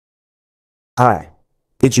Hi.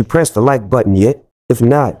 Did you press the like button yet? If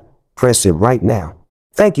not, press it right now.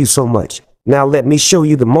 Thank you so much. Now let me show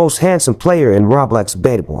you the most handsome player in Roblox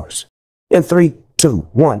Bedwars. In 3, 2,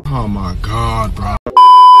 1. Oh my god, bro.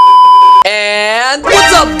 And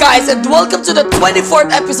what's up guys, and welcome to the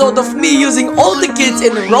 24th episode of me using all the kits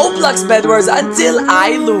in Roblox Bedwars until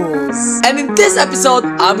I lose. And in this episode,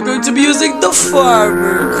 I'm going to be using the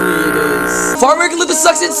FARMER CLETUS. FARMER CLETUS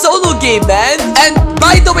sucks in solo game, man. And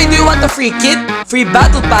by the way, do you want a free kit, free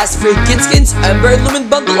battle pass, free kit skins, Ember Lumen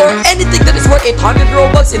bundle, or anything that is worth 800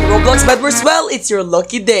 Robux in Roblox Bedwars? Well, it's your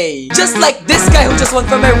lucky day. Just like this guy who just won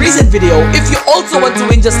from my recent video. If you also want to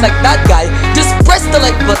win just like that guy, just press the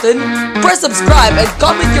like button, press subscribe, and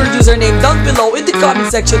comment your username down below in the comment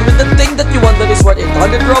section with the thing that you want that is worth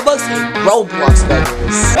 800 Robux in Roblox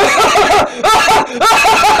Bedwars.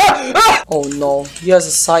 Oh no, he has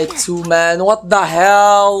a side too, man. What the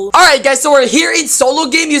hell? Alright guys, so we're here in solo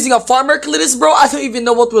game using a FARMER CLETUS, bro. I don't even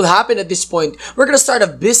know what will happen at this point. We're gonna start a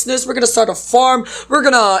business, we're gonna start a farm, we're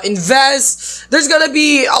gonna invest. There's gonna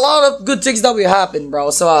be a lot of good things that will happen,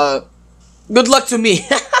 bro. So good luck to me.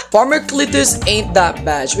 FARMER CLETUS ain't that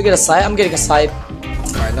bad. Should we get a side? I'm getting a side.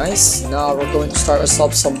 Alright, nice. Now we're going to start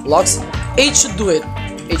ourselves some blocks. 8 should do it.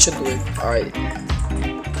 8 should do it. Alright.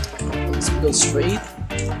 Let's go straight.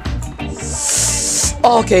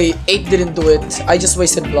 Okay, 8 didn't do it. I just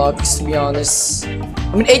wasted blocks, to be honest.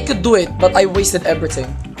 I mean, 8 could do it, but I wasted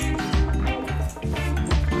everything.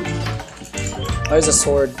 There's a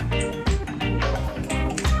sword.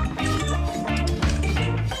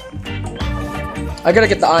 I gotta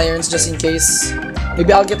get the irons just in case.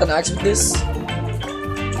 Maybe I'll get an axe with this.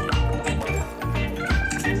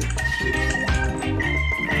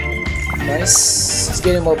 Nice. He's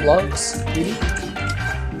getting more blocks. Really?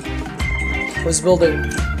 Who's building?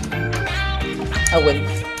 I win.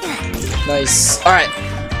 Nice. Alright.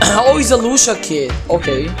 Oh, he's a Lucia kid.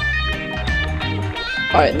 Okay.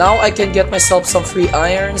 Alright, now I can get myself some free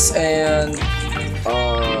irons and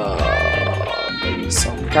maybe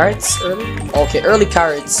some carrots early. Okay, early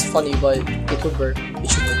carrots. Funny, but it would work.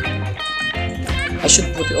 It should work. I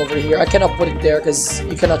should put it over here. I cannot put it there because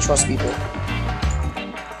you cannot trust people.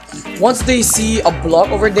 Once they see a block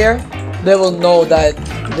over there, they will know that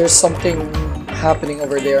there's something happening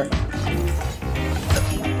over there.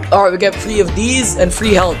 Alright, we get 3 of these and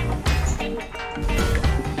free health.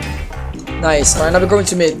 Nice. Alright, now we're going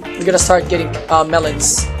to mid. We're gonna start getting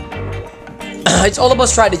melons. It's all about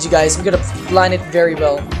strategy, guys. We're gonna plan it very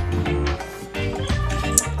well.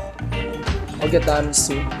 I'll get diamonds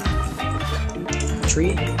too.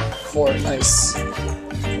 3, 4, nice.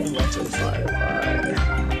 1, 2, 5, alright.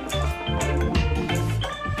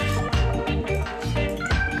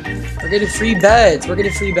 We're getting free beds. We're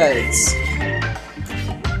getting free beds.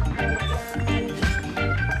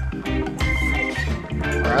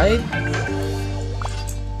 Alright.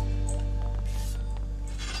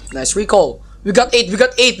 Nice recall. We got 8. We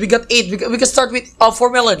got 8. We got 8. We can start with 4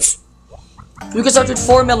 melons. We can start with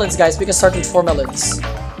 4 melons, guys. We can start with 4 melons.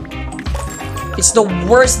 It's the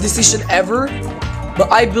worst decision ever,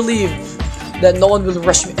 but I believe that no one will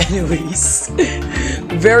rush me anyways.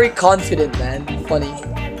 Very confident, man. Funny.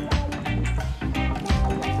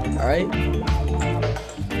 Alright.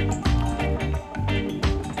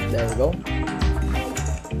 There we go.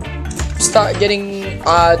 Start getting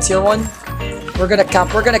tier 1. We're gonna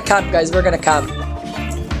camp. We're gonna camp, guys. We're gonna camp.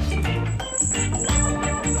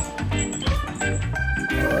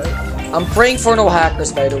 Alright. I'm praying for no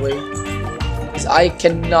hackers, by the way. Because I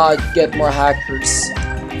cannot get more hackers.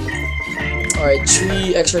 Alright,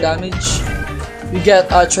 3 extra damage. We get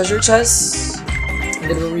treasure chests.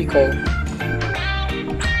 And then we recall.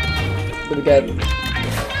 What do we get?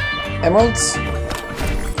 Emeralds?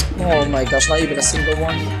 Oh my gosh, not even a single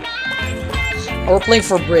one. Oh, we're playing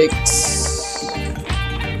for bricks.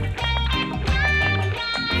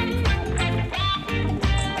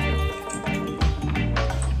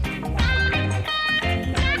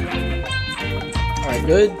 Alright,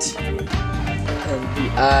 good. And we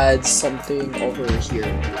add something over here.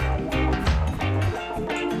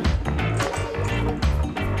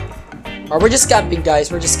 Alright, we're just camping, guys.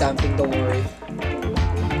 We're just camping, don't worry.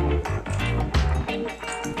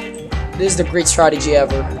 This is the great strategy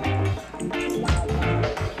ever.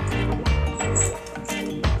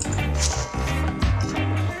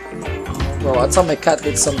 Bro, I thought my cat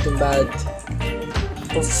did something bad.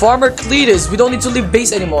 For FARMER CLETUS, we don't need to leave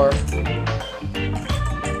base anymore.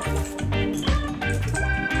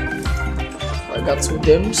 I got 2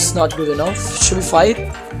 dims, not good enough. Should we fight?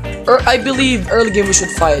 I believe early game we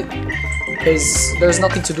should fight. Because there's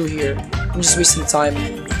nothing to do here. I'm just wasting time.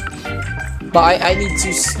 But I need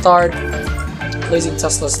to start Blazing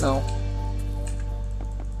Teslas now.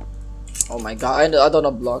 Oh my god, I don't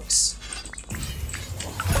have blocks.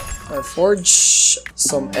 I forge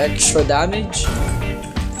some extra damage.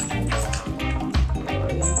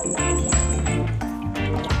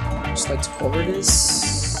 Just like to cover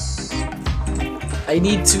this. I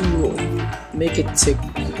need to make it tick.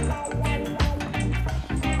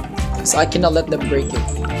 So I cannot let them break it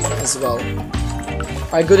as well.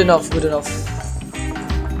 Alright, good enough, good enough.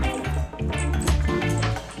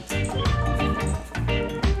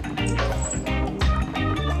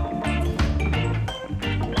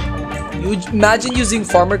 You imagine using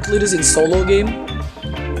Farmer Cletus in solo game?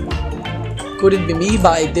 Couldn't be me,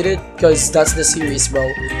 but I did it because that's the series, bro.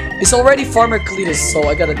 It's already Farmer Cletus, so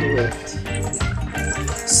I gotta do it.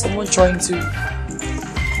 Someone trying to...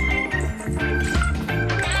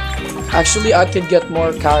 Actually, I could get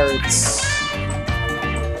more carrots.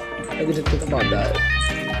 I didn't think about that.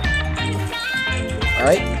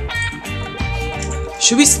 Alright.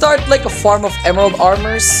 Should we start like a farm of emerald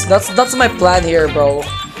armors? That's my plan here, bro.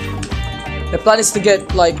 My plan is to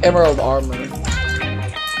get like emerald armor.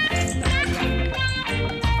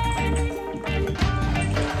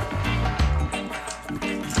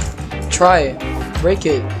 Try. Break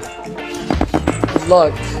it. Good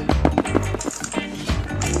luck.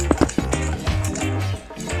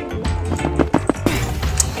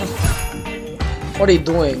 What are you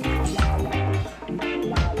doing?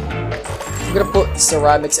 I'm gonna put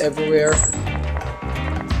ceramics everywhere.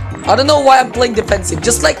 I don't know why I'm playing defensive.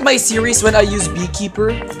 Just like my series when I use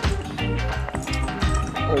Beekeeper.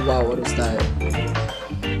 Oh wow, what was that?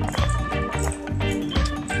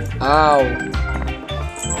 Ow.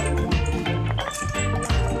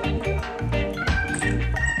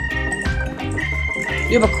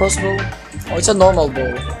 You have a crossbow? Oh, it's a normal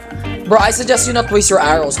bow. Bro, I suggest you not waste your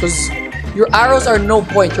arrows because your arrows are no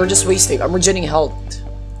point. You're just wasting. I'm regenerating health.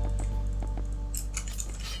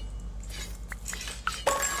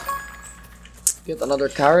 Get another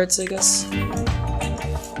carrots, I guess.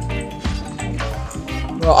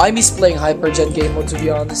 Bro, I miss playing Hypergen game mode, to be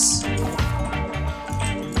honest.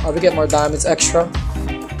 I'll get more diamonds extra.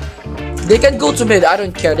 They can go to mid, I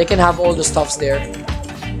don't care. They can have all the stuffs there.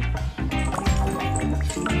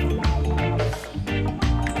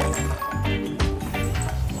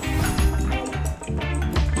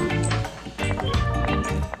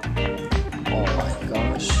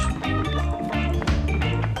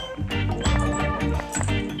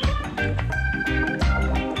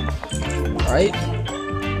 Right?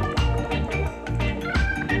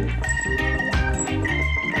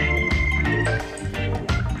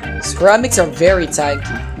 Ceramics are very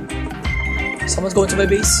tanky. Someone's going to my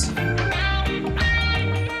base.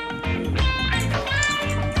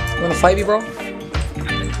 You wanna fight me, bro?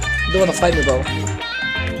 You don't wanna fight me, bro.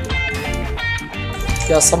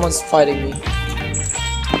 Yeah, someone's fighting me.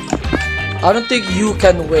 I don't think you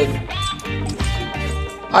can win.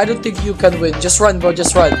 I don't think you can win. Just run, bro.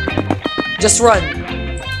 Just run. Just run.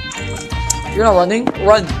 You're not running?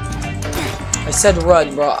 Run. I said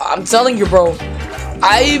run, bro. I'm telling you, bro.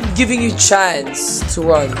 I'm giving you a chance to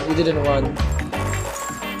run. You didn't run.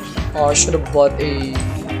 Oh, I should have bought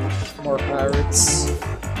more carrots.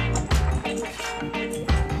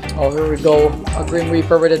 Oh, here we go. A Grim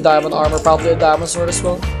Reaper with a diamond armor. Probably a diamond sword as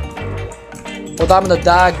well. Oh, diamond a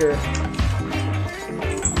dagger.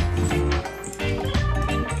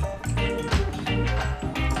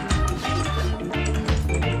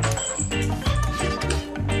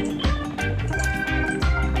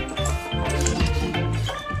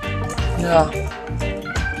 Yeah.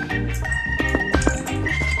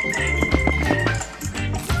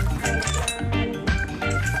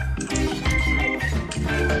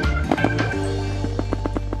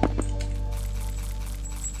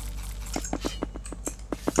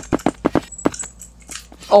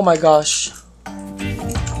 Oh my gosh.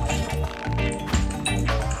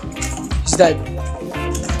 He's dead.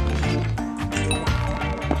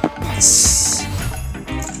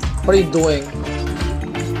 What are you doing?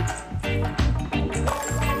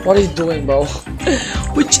 What are you doing, bro?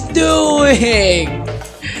 What you doing?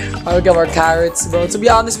 I'll get our carrots, bro. To be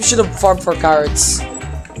honest, we should have farmed for carrots.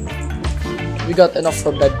 We got enough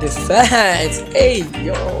for bed defense. Hey,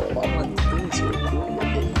 yo. I want this.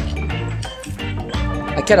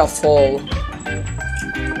 I cannot fall.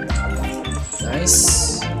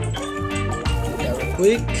 Nice. Yeah, real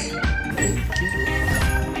quick.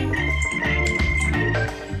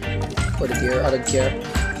 Put it here. I don't care.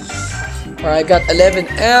 Alright, got 11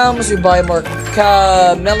 M's. We buy more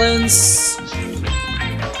melons.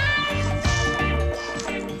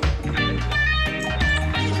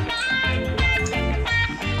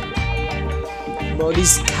 Bro,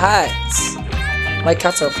 these cats. My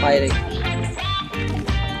cats are fighting.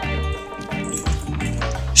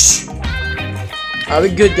 Shh. Are we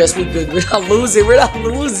good, guys? We're good. We're not losing. We're not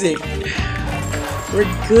losing.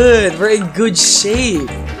 We're good. We're in good shape.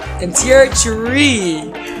 And tier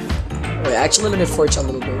 3. Wait, actually, let me forge a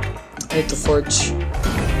little bit. I need to forge.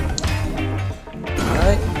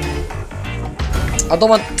 Alright. I don't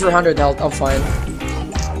want 300 health. I'm fine.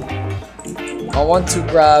 I want to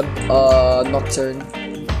grab Nocturne.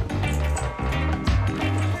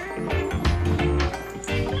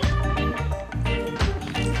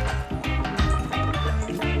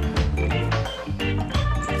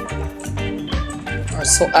 Alright,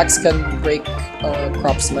 so X can break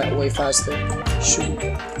crops way faster. Shoot.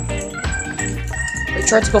 I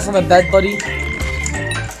tried to go for my bed, buddy.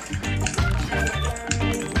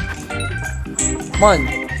 Come on.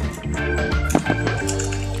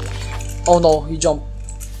 Oh no, he jumped.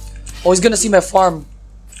 Oh, he's gonna see my farm.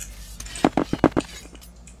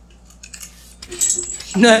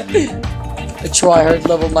 I hard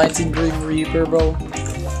level 19 Grim Reaper, bro.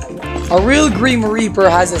 A real Grim Reaper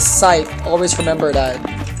has a sight. Always remember that.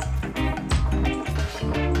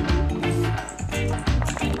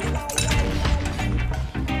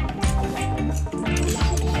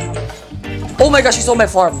 Oh my gosh, he saw my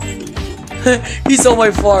farm. He saw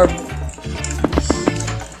my farm.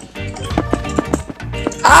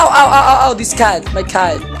 Ow, ow, ow, ow, ow, this cat, my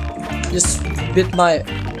cat just bit my...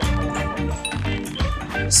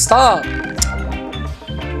 Stop.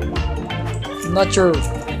 I'm not sure.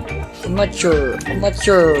 Oh my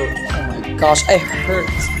gosh, I hurt.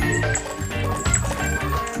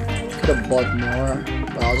 Could have bought more,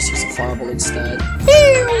 but I'll just use a fireball instead.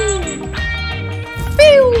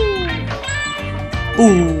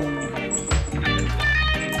 Ooh.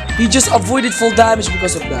 He just avoided full damage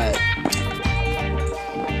because of that.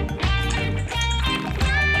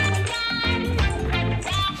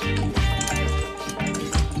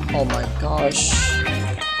 Oh my gosh.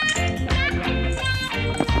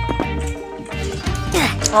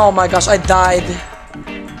 Oh my gosh, I died.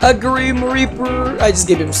 A Grim Reaper. I just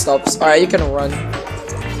gave him stops. Alright, you can run.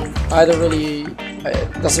 I don't really...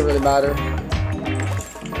 It doesn't really matter.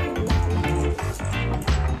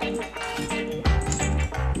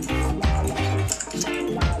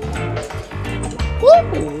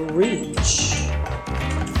 Woo! Reach.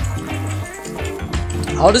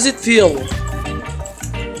 How does it feel?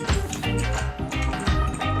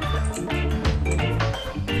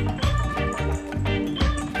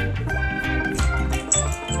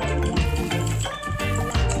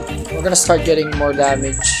 We're gonna start getting more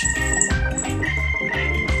damage.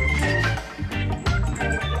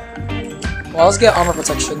 Well, let's get armor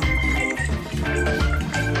protection.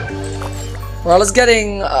 Well, let's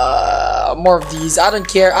getting more of these. I don't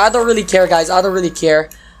care. I don't really care, guys. I don't really care.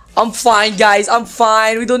 I'm fine, guys. I'm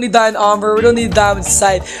fine. We don't need diamond armor. We don't need diamond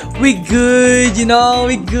sight. We good, you know.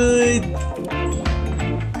 We good.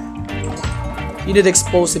 You need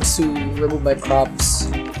explosives to remove my crops.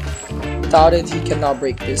 Without it, he cannot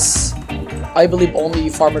break this. I believe only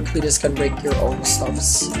Farmer Cletus can break your own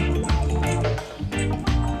stuffs.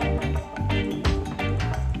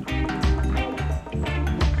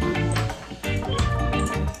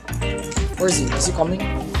 Where is he? Is he coming?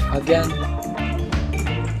 Again?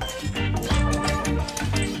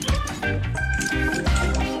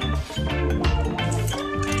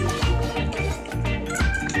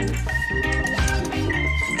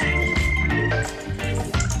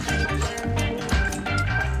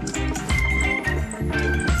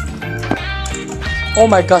 Oh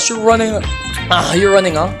my gosh, you're running. Ah, you're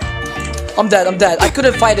running, huh? I'm dead, I'm dead. I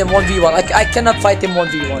couldn't fight him 1v1. I cannot fight him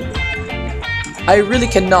 1v1. I really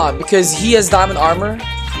cannot because he has diamond armor.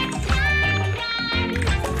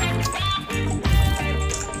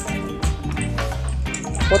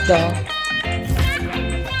 What the hell?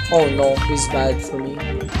 Oh no, he's bad for me.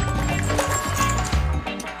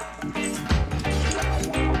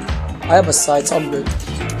 I have a sight, so I'm good.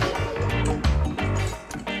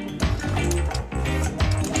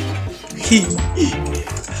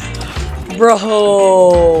 Bro.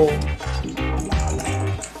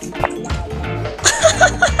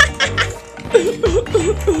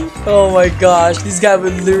 Oh my gosh, this guy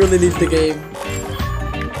will literally leave the game.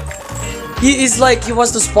 He is like, he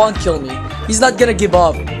wants to spawn kill me. He's not gonna give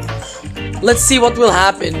up. Let's see what will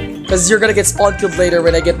happen. Because you're gonna get spawn killed later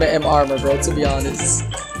when I get my M armor, bro, to be honest.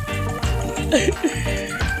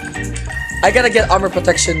 I gotta get armor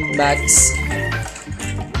protection max.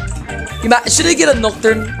 Should I get a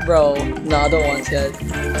Nocturne? Bro, no, I don't want that.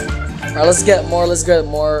 Alright, let's get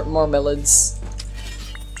more melons.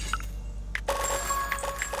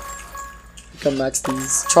 Can max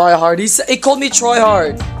these. Try hard. He called me try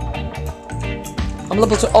hard. I'm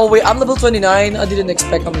level 2. Oh wait, I'm level 29. I didn't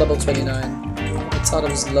expect I'm level 29. I thought I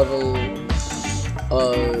was level.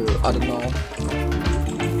 I don't know.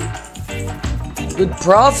 Good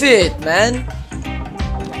profit, man.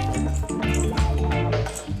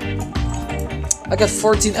 I got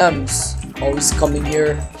 14 M's. Always coming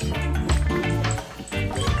here.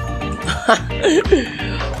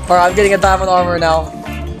 Alright, I'm getting a diamond armor now.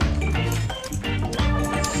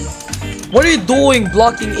 What are you doing?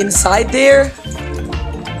 Blocking inside there?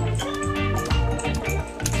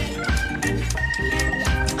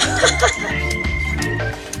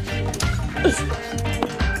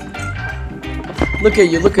 Look at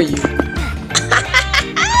you, look at you.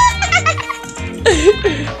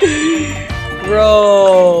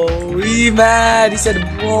 Bro, he mad. He said,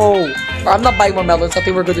 bro. I'm not buying more melons. I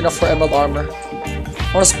think we're good enough for emerald armor.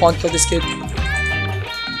 I want to spawn kill this kid.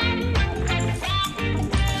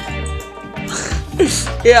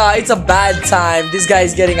 Yeah, it's a bad time. This guy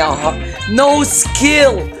is getting out. No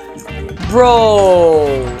skill.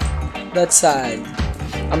 Bro. That's sad.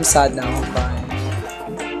 I'm sad now. I'm fine.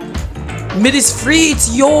 Mid is free.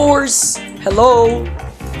 It's yours. Hello.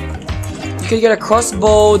 You can get a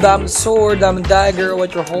crossbow, diamond sword, diamond dagger,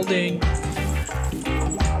 what you're holding.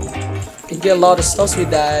 You can get a lot of stuff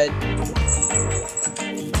with that.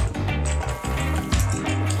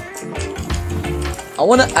 I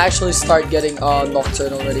want to actually start getting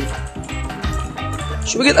Nocturne already.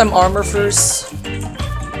 Should we get armor first?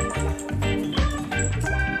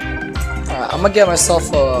 Alright, I'm gonna get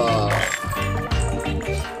myself a...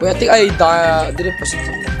 Wait, I think I didn't press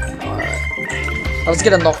something. Alright. Let's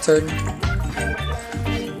get a Nocturne.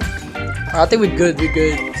 Alright, I think we're good,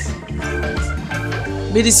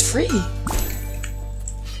 Mid is free.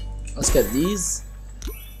 Let's get these.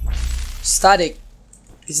 Static.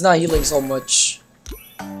 He's not healing so much.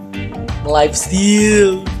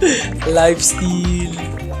 Lifesteal. Lifesteal.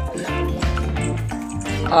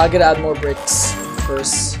 I gotta add more bricks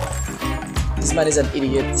first. This man is an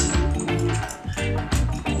idiot.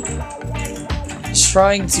 He's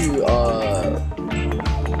trying to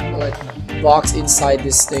like box inside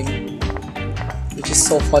this thing, which is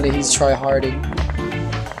so funny. He's try-harding.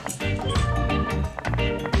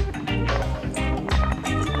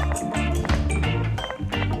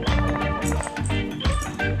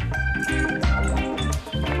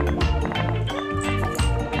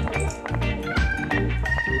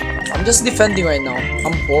 I'm just defending right now.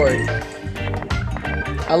 I'm bored.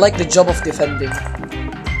 I like the job of defending.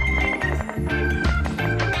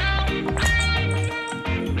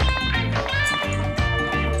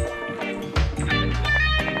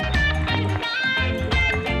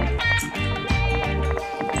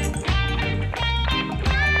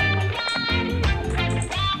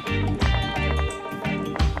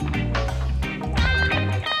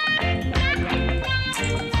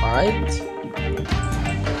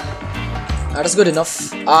 That's good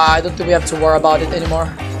enough. I don't think we have to worry about it anymore.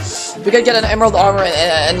 We can get an emerald armor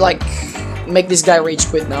and like make this guy rage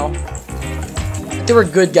quit now. I think we're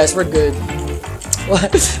good, guys. We're good.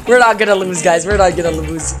 We're not gonna lose, guys. We're not gonna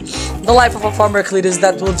lose. The life of a farmer Cletus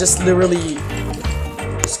that will just literally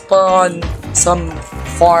spawn some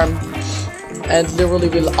farm and literally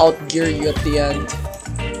will outgear you at the end.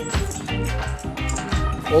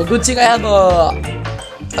 Well, good thing I have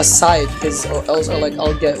a side, because or else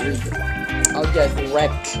I'll get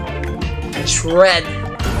wrecked and shred.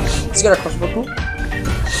 Let's get a crossbow.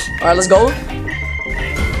 Alright, let's go.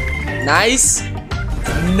 Nice.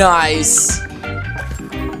 Nice.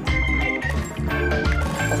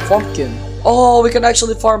 A pumpkin. Oh, we can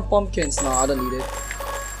actually farm pumpkins. No, I don't need it.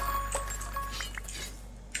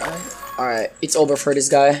 Alright, it's over for this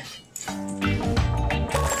guy.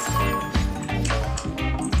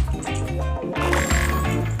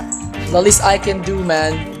 The least I can do,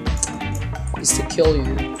 man, is to kill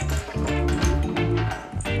you.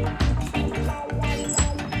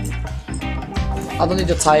 I don't need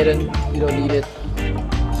the Titan. You don't need it.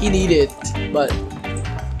 He need it, but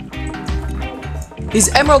he's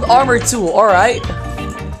emerald armor too. All right,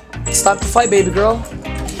 it's time to fight, baby girl.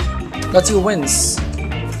 Let's see who wins.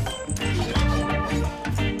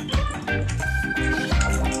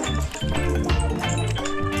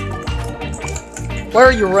 Where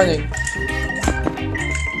are you running?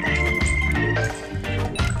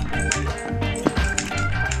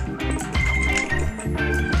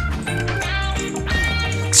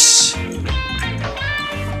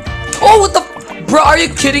 Oh, what the? Bro, are you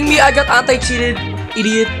kidding me? I got anti-cheated,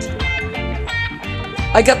 idiot.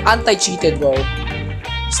 I got anti-cheated, bro.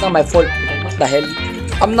 It's not my fault. What the hell?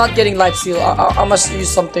 I'm not getting life steal. I must use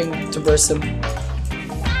something to burst him.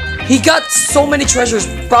 He got so many treasures.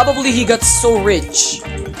 Probably he got so rich.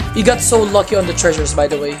 He got so lucky on the treasures, by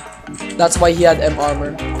the way. That's why he had M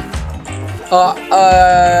armor.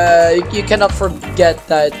 You cannot forget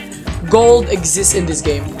that gold exists in this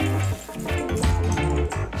game.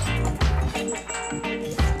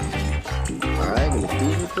 Alright, gonna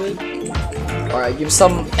feed real quick. Alright, give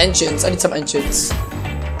some enchants. I need some enchants.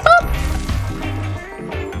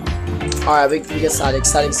 Alright, we get static.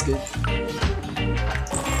 Static's good.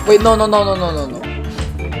 Wait, no. I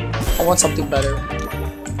want something better.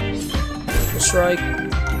 Strike.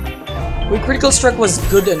 Wait, critical strike was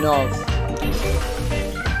good enough.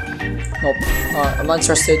 Nope. I'm not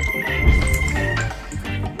interested.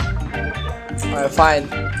 Alright, fine.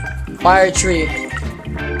 Fire tree.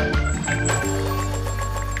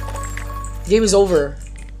 Game is over.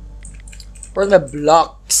 Where's my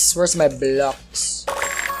blocks? Where's my blocks?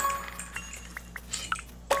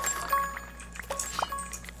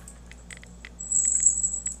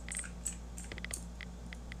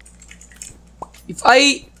 If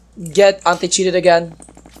I get anti-cheated again,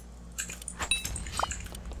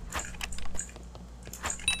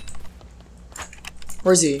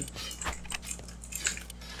 where's he?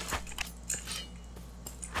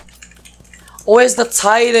 Oh, it's the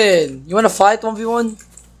Titan. You wanna fight 1v1?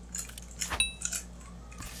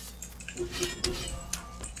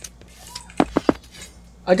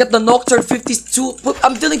 I got the Nocturne 52.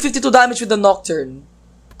 I'm dealing 52 damage with the Nocturne.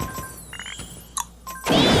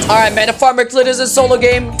 Alright, man, the Farmer Cletus is a solo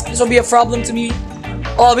game. This will be a problem to me.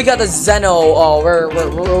 Oh, we got a Zeno. Oh,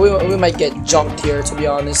 we might get jumped here, to be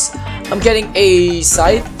honest. I'm getting a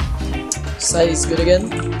side. Side is good again.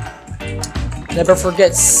 Never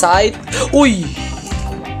forget side. Oi!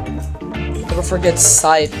 Never forget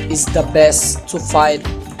side is the best to fight.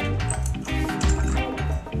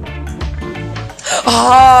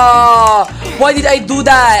 Ah! Why did I do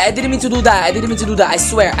that? I didn't mean to do that. I didn't mean to do that. I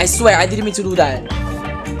swear, I didn't mean to do that.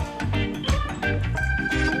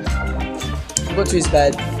 Go to his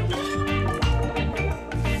bed.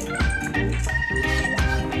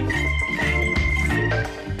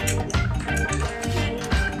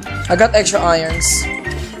 I got extra irons.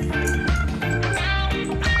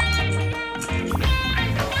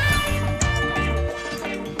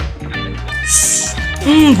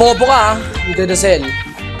 Bobo ka. You did a sell.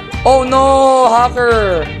 Oh no,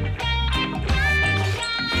 hacker.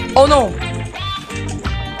 Oh no.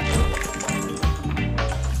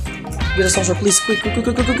 Get a soldier, please. Quick,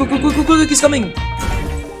 he's coming.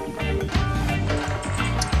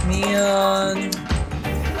 Man.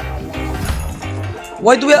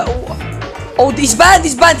 Why do we... Oh, he's banned,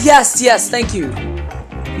 Yes, thank you.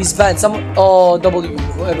 He's banned. Oh, W,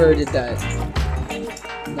 whoever did that.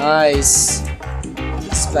 Nice.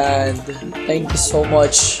 He's banned. Thank you so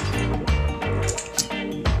much.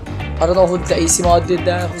 I don't know who the AC mod did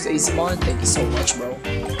that. Who's the AC mod? Thank you so much, bro.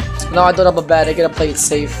 No, I don't have a bad. I gotta play it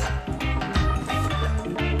safe.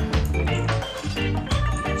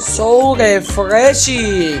 So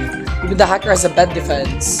refreshing! Even the hacker has a bad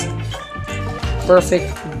defense.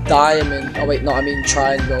 Perfect diamond. Oh wait, no, I mean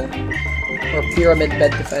triangle. Or pyramid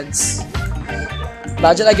bed defense.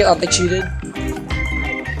 Imagine I get anti-cheated.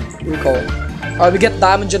 Really cool. Alright, we get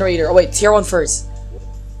diamond generator. Oh wait, tier 1 first.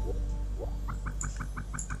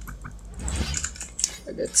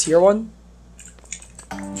 I get tier 1.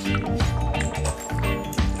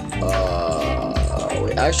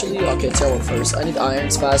 Wait, actually, okay, tier 1 first. I need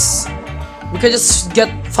irons fast. We can just get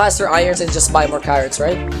faster irons and just buy more carrots,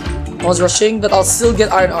 right? I was rushing, but I'll still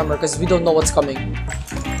get iron armor because we don't know what's coming.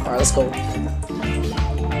 Alright, let's go.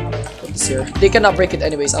 Put this here. They cannot break it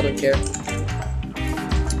anyways, I don't care.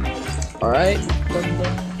 Alright.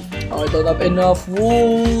 I don't have enough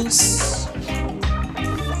wools.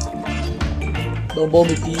 Don't bomb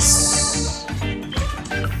me, please.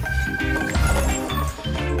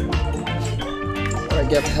 Alright,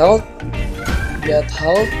 get health. Get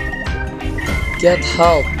health. Get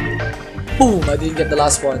health. Boom! I didn't get the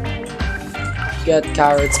last one. Get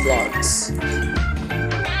carrots blocks.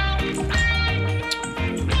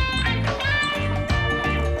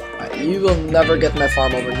 You will never get my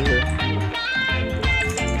farm over here.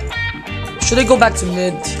 Should I go back to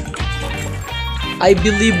mid? I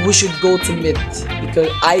believe we should go to mid because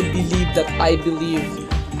I believe that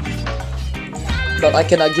I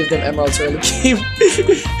cannot give them emeralds early game.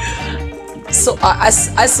 So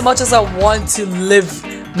as much as I want to live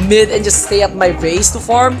mid and just stay at my base to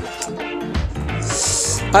farm,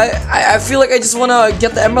 I feel like I just wanna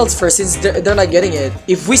get the emeralds first since they're not getting it.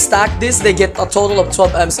 If we stack this, they get a total of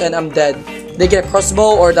 12 Ms and I'm dead. They get a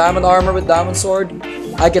crossbow or diamond armor with diamond sword.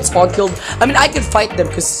 I get spawn killed. I mean, I can fight them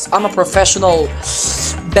because I'm a professional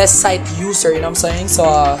best site user, you know what I'm saying?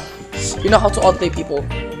 So, you know how to outplay people.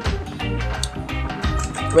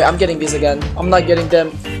 Wait, I'm getting these again. I'm not getting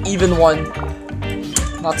them even one.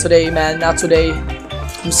 Not today, man. Not today.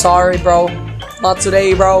 I'm sorry, bro. Not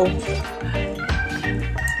today, bro.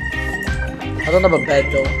 I don't have a bed,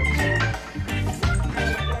 though.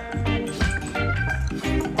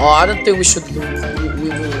 Oh, I don't think we should lose. We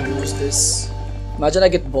will lose this. Imagine I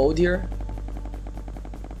get bowed here.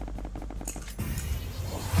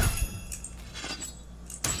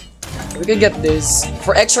 We can get this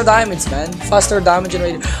for extra diamonds, man. Faster damage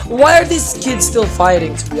generated. Why are these kids still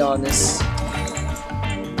fighting, to be honest?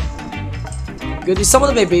 Good. Some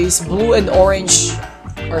of my base, blue and orange,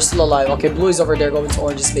 are still alive. Okay, blue is over there going to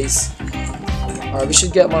orange's base. Alright, we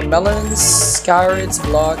should get more melons, carrots,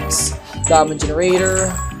 blocks, diamond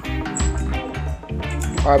generator.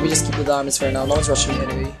 Alright, we just keep the diamonds for now. No one's rushing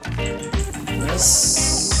anyway.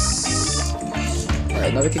 Nice.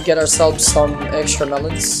 Alright, now we can get ourselves some extra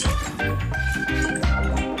melons.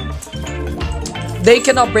 They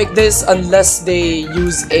cannot break this unless they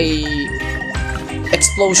use a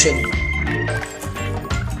explosion.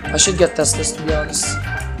 I should get Teslas, to be honest.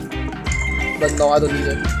 But no, I don't need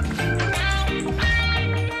it.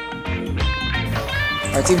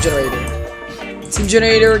 Alright, team generator. Team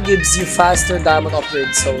generator gives you faster diamond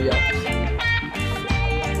upgrades, so yeah.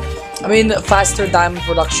 I mean, faster diamond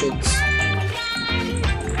productions.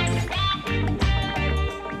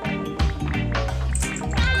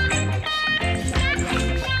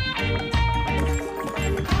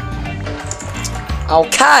 Ow,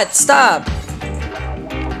 cat, stop!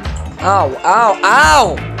 Ow, ow,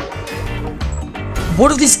 ow!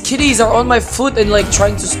 Both of these kitties are on my foot and like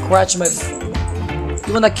trying to scratch my foot.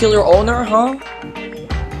 You wanna kill your owner, huh?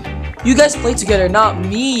 You guys play together, not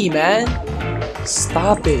me, man.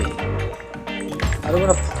 Stop it. I don't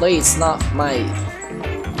wanna play, it's not my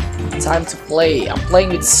time to play. I'm playing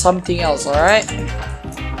with something else, alright?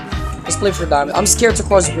 Let's play for diamond. I'm scared to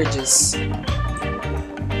cross bridges.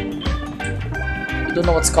 You don't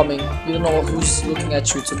know what's coming. You don't know who's looking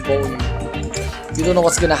at you to bow you. You don't know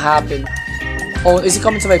what's gonna happen. Oh, is he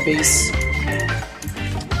coming to my base?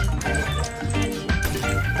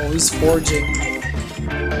 Oh, he's forging.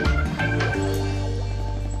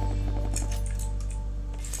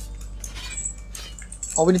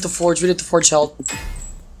 Oh, we need to forge. We need to forge health.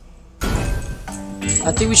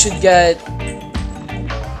 I think we should get...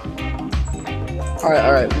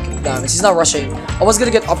 Alright. We get diamonds. He's not rushing. I was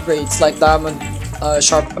gonna get upgrades like diamond,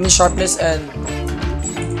 sharpness, and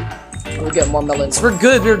we get more melons. We're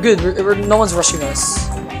good. No one's rushing us.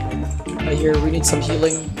 Right here, we need some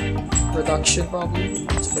healing reduction probably.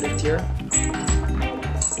 Let's put it here.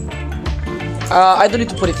 I don't need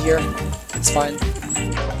to put it here. It's fine.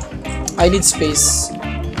 I need space.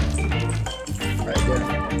 Right there.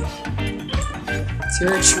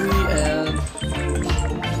 Tier tree and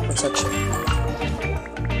protection.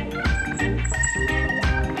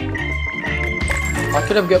 I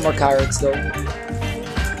could have got more carrots though.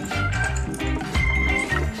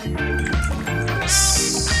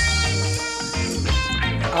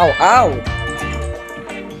 Ow, ow!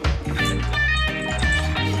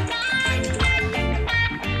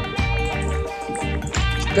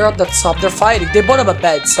 They're at the top. They're fighting. They both have a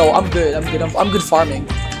bed, so I'm good. I'm good farming.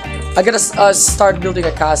 I gotta start building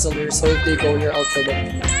a castle here, so if they go here, I'll kill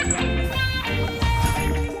them.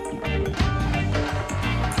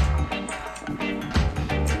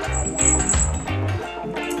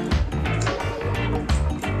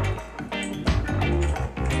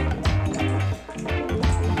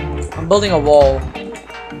 I'm building a wall.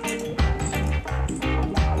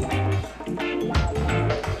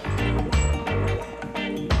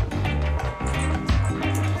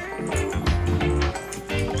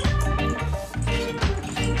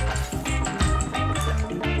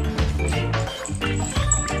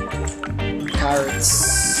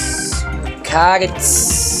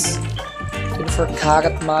 Carrots. 24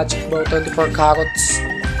 carrot magic, bro. 24 carrots.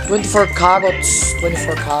 24 carrots.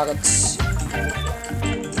 24 carrots.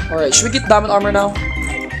 Alright, should we get diamond armor now?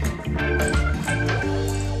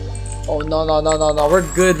 Oh, no. We're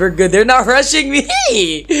good. They're not rushing me.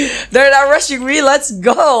 They're not rushing me. Let's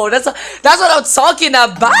go. That's what I'm talking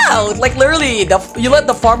about. Like, literally, you let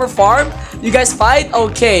the farmer farm. You guys fight?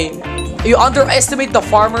 Okay. You underestimate the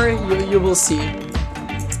farmer, you will see.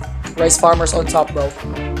 Rice farmer's on top, bro.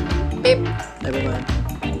 Beep. Never mind.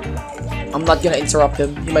 I'm not gonna interrupt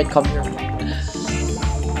him. He might come here.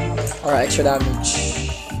 Alright, extra damage.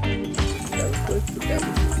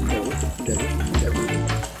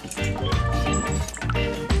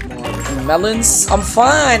 melons. I'm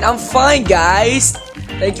fine, guys.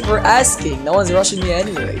 Thank you for asking. No one's rushing me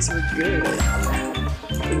anyways. We're good.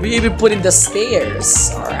 We even put in the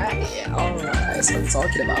stairs. Alright, that's what I'm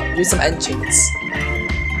talking about. Use some enchants.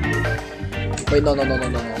 Wait, no.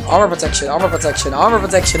 Armor protection, bro. Armor protection.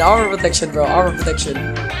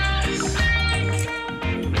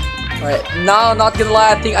 Alright, now, not gonna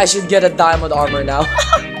lie, I think I should get a diamond armor now.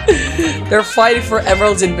 They're fighting for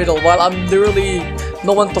emeralds in middle, while I'm literally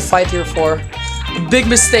no one to fight here for. Big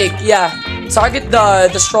mistake, yeah. Target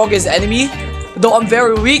the strongest enemy. Though I'm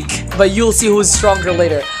very weak, but you'll see who's stronger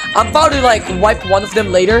later. I'm about to like wipe one of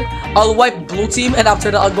them later. I'll wipe blue team, and after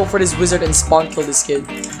that I'll go for this wizard and spawn kill this kid.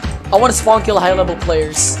 I want to spawn kill high level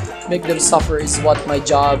players. Make them suffer is what my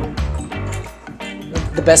job.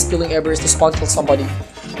 The best feeling ever is to spawn kill somebody.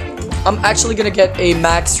 I'm actually gonna get a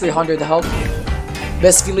max 300 health.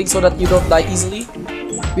 Best feeling so that you don't die easily.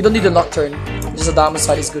 We don't need a nocturne. Just a diamond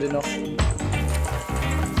side is good enough.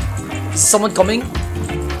 Is someone coming?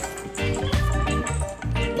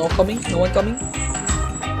 No coming? No one coming?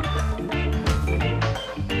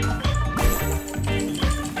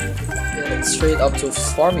 Yeah, straight up to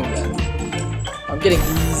farming then. I'm getting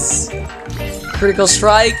these. Critical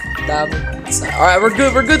strike. Damn. Alright, we're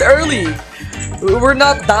good early. We're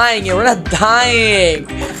not dying here. We're not dying.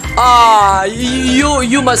 Ah,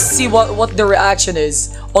 you must see what the reaction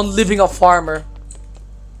is on living a farmer.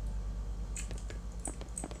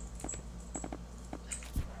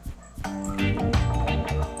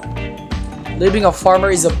 Living a farmer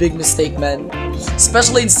is a big mistake, man.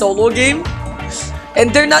 Especially in solo game.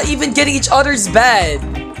 And they're not even getting each other's bad.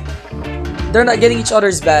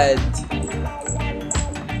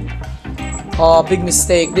 Oh, big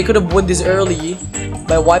mistake. They could have won this early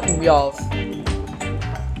by wiping me off.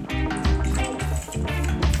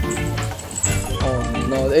 Oh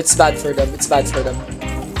no, it's bad for them.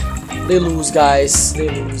 They lose, guys. They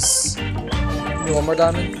lose. Need one more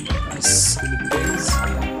diamond. Nice.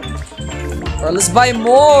 Alright, let's buy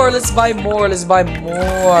more. Give me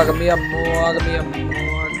a more.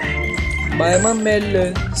 Buy more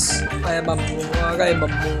melons. Buy more.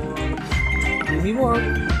 Give me more.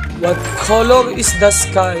 What color is the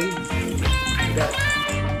sky? That.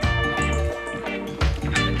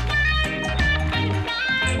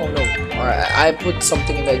 Oh no. Alright, I put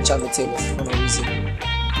something in the enchantment table for no reason.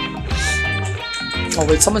 Oh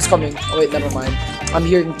wait, someone's coming. Oh wait, never mind. I'm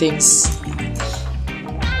hearing things.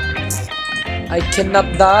 I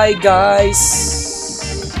cannot die,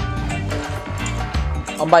 guys.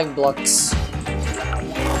 I'm buying blocks.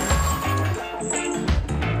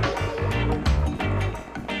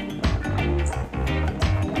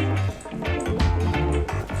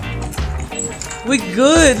 We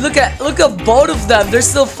good. Look at both of them. They're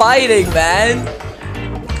still fighting, man.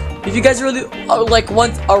 If you guys really like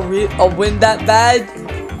want a win that bad,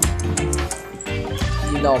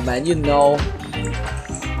 you know, man. You know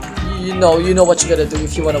what you gotta do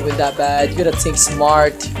if you wanna win that bad. You gotta think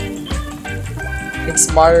smart. Think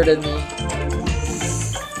smarter than me.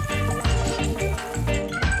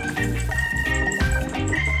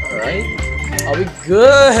 Alright. Are we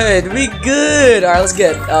good? Alright, let's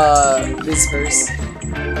get this first.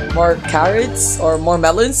 More carrots or more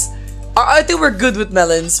melons? I think we're good with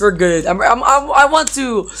melons. We're good. I want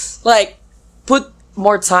to like put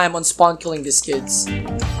more time on spawn killing these kids.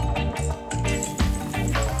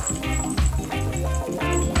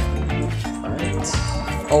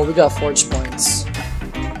 Oh, we got forge points.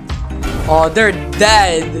 Oh, they're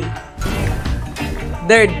dead.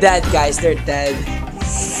 They're dead, guys. They're dead.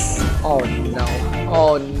 Oh no.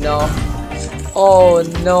 Oh no. Oh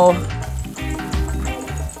no.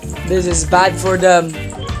 This is bad for them.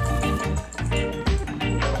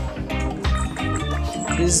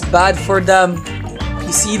 This is bad for them.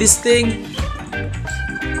 You see this thing?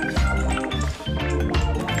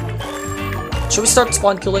 Should we start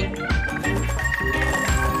spawn killing?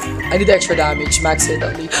 I need extra damage, max it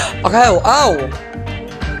at least. Okay, ow! Oh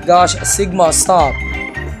my gosh, Sigma, stop.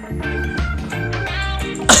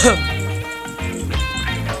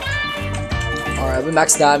 Alright, we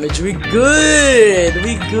max damage. We good!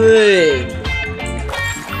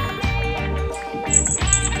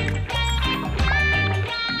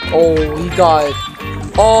 Oh, he got.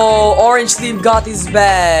 Oh, orange team got his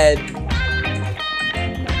bad.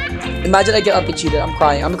 Imagine I get anti-cheated. I'm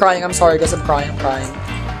crying. I'm sorry, guys. I'm crying.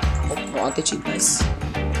 Oh, anti-cheat, nice.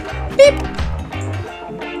 Beep.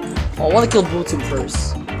 Oh, I want to kill blue team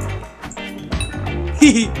first.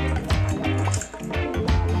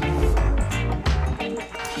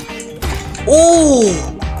 Oh!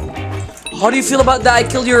 How do you feel about that? I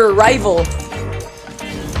killed your rival.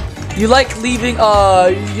 You like leaving,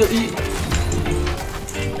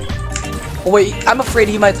 Oh wait, I'm afraid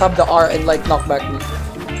he might have the R and like knock back me.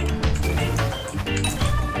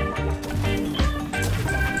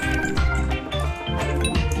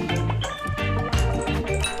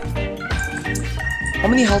 How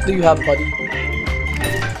many health do you have, buddy?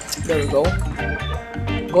 There we go.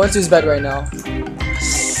 Go into his bed right now.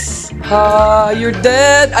 You're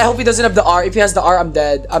dead. I hope he doesn't have the R. If he has the R, I'm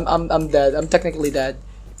dead. I'm dead. I'm technically dead.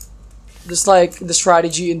 Just like the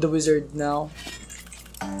strategy in the wizard now.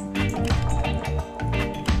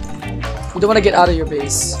 You don't want to get out of your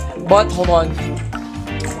base. But hold on.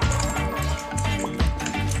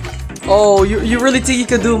 Oh, you really think you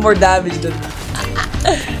can do more damage than me?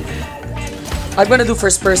 I'm gonna do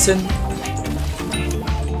first person.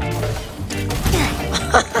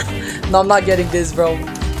 No, I'm not getting this, bro.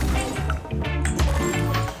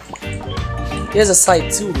 He has a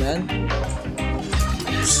sight too, man.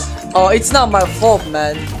 Oh, it's not my fault,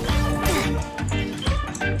 man.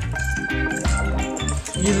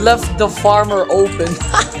 You left the farmer open.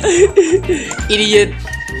 Idiot.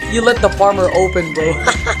 You let the farmer open, bro.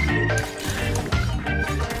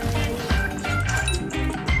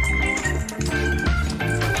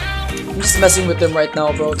 I'm just messing with him right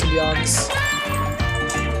now, bro, to be honest.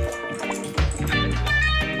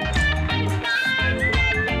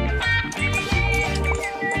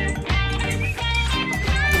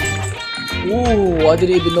 Ooh, I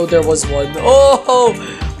didn't even know there was one.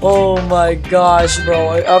 Oh my gosh, bro.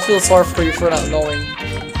 I feel sorry for you for not knowing.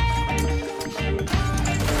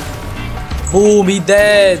 Boom, he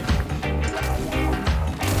dead.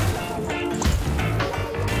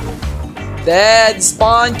 Dead,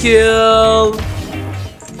 spawn kill.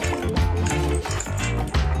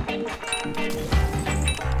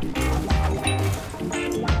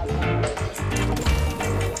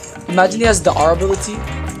 Imagine he has the R ability.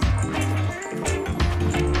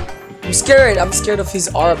 I'm scared of his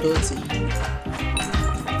R ability.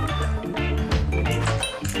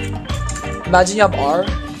 Imagine you have R.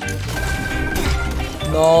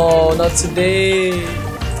 No, not today.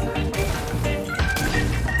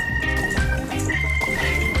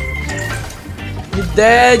 You're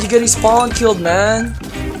dead. You're getting spawn killed, man.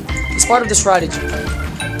 It's part of the strategy.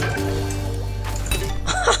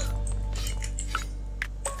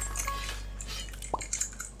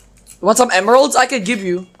 You want some emeralds? I could give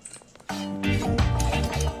you.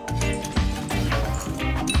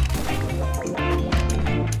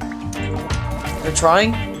 You're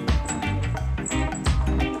trying?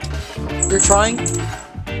 You're trying?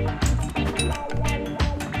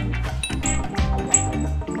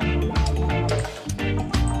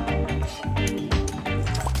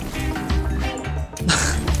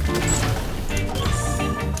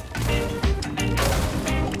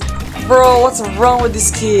 Bro, what's wrong with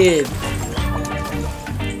this kid?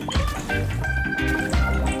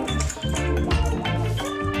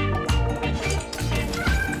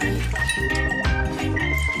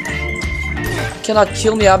 Cannot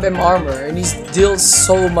kill me. I have M armor and he deals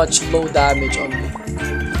so much low damage on me.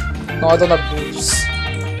 No, I don't have boosts.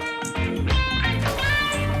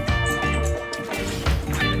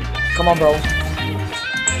 Come on, bro.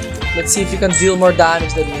 Let's see if you can deal more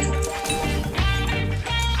damage than me.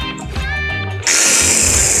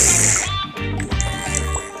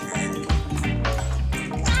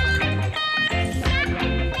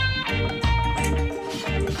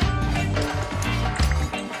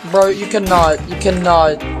 Bro, you cannot.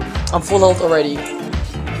 I'm full health already.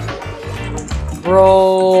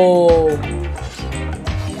 Bro.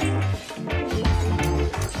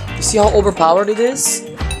 You see how overpowered it is?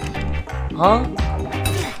 Huh?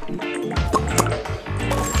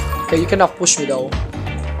 Okay, you cannot push me though. So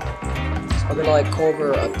I'm gonna like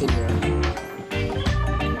cover a thing here.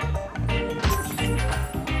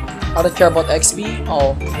 I don't care about XP.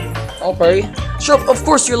 Oh. Okay. Sure, of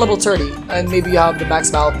course you're level 30, and maybe you have the max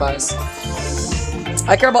battle pass.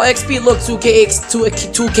 I care about XP. Look, 2k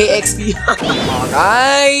XP.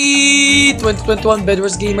 Alright, 2021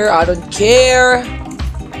 Bedwars gamer. I don't care.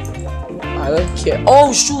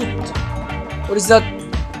 Oh shoot! What is that?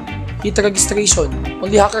 Hit registration.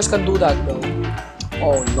 Only hackers can do that, bro.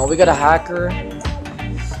 Oh no, we got a hacker.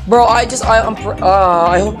 Bro, I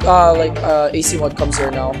hope like AC mod comes here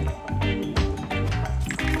now.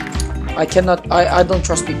 I don't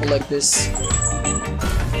trust people like this.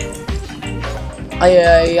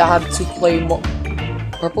 I have to play more.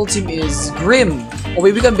 Purple team is Grim. Oh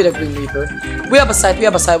wait, we can beat a Grim Reaper. We have a site,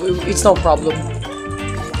 it's no problem.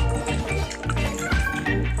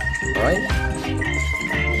 Alright.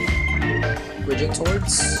 Bridging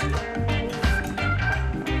towards.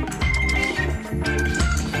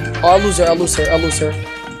 Oh, I'll lose her.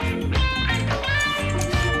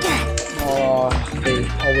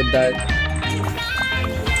 that.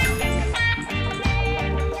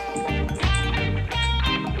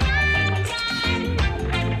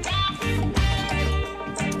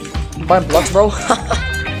 I'm buying blocks, bro.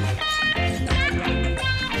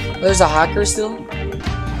 There's a hacker still.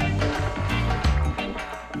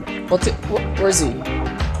 Where is he?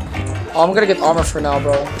 Oh, I'm gonna get armor for now,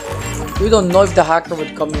 bro. We don't know if the hacker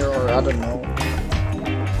would come here or I don't know.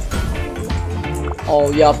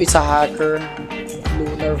 Oh, yup, it's a hacker.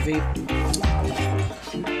 Lunar vape.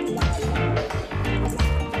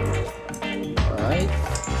 Alright.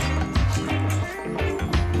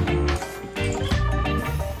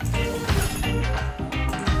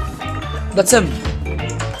 That's him.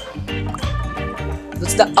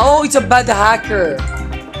 That's the. Oh, it's a bad hacker.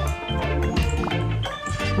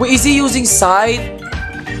 Wait, is he using side?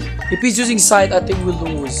 If he's using side, I think we'll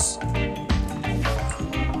lose.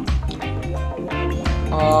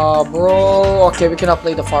 Bro. Okay, we cannot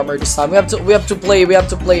play the farmer this time. We have to play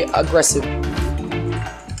aggressive.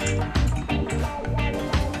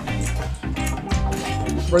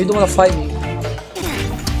 Bro, you don't wanna fight me.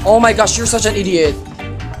 Oh my gosh, you're such an idiot.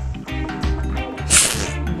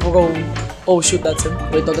 Bro. Oh shoot, that's him.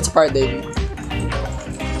 Wait, no, that's a pirate baby.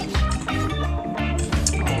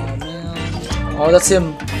 Oh man. Oh, that's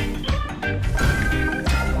him.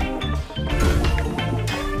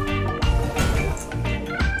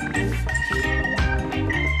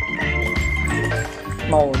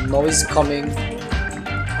 Oh no, he's coming.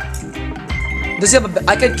 Does he have a...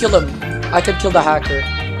 I can kill him. I can kill the hacker.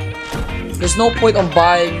 There's no point on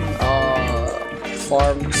buying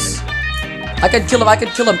farms. I can kill him.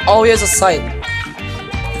 Oh, he has a sight.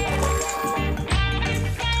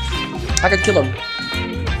 I can kill him.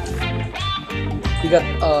 He got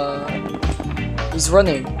he's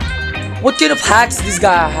running. What kind of hacks this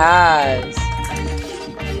guy has?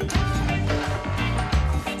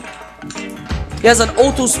 He has an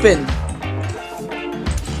auto spin.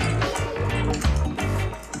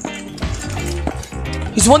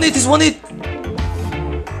 He's won it.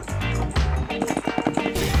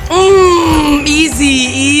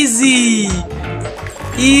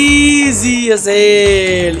 Easy as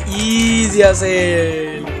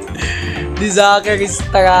hell. This hacker is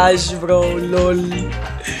trash, bro. Lol.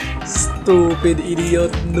 Stupid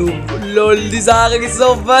idiot noob. Lol, this hacker is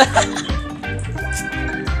so bad.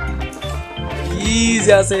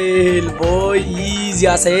 Easy as hell, boy. Easy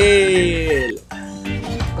as hell.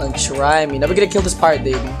 Don't try me. Now we're gonna kill this pirate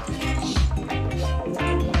baby.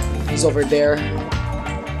 He's over there.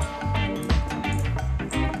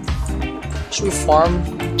 Should we farm?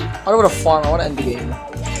 I don't want to farm. I want to end the game.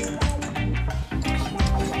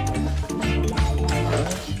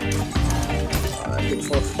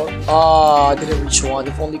 I didn't reach one.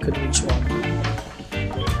 If only could reach one.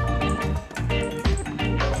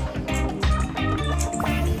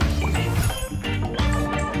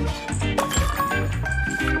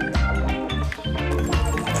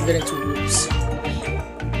 I'm getting 2 groups.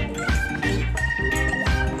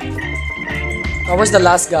 Oh, where's the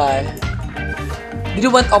last guy? Did he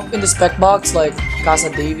went up in the spec box like Casa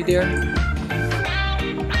Davy there?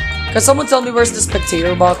 Can someone tell me where's the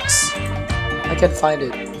spectator box? I can't find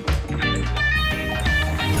it.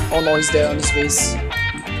 Oh no, he's there on his base.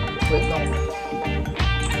 Wait, no.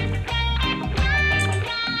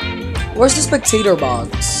 Where's the spectator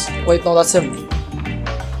box? Wait, no, that's him.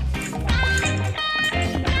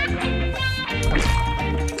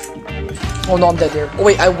 Oh no, I'm dead here. Oh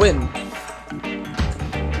wait, I win.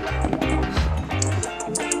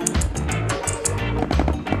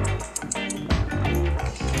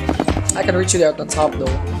 I can reach you there at the top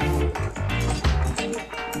though.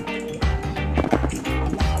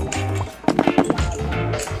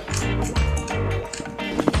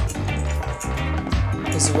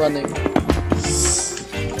 He's running.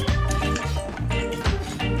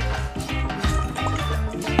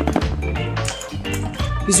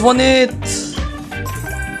 He's won it!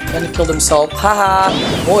 And he killed himself. Haha!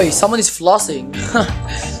 Boy, someone is flossing.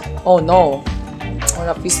 Oh no. I'm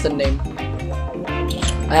gonna piece the name.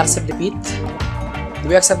 I accept defeat. Do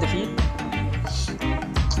we accept defeat?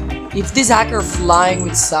 If this hacker flying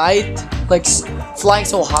with sight, like flying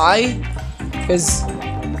so high, is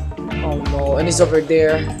oh no, and he's over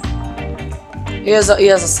there. He has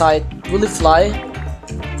a sight. Will he fly?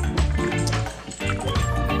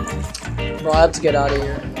 Bro, I have to get out of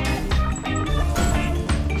here.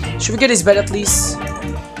 Should we get his bed at least?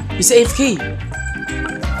 He's AFK.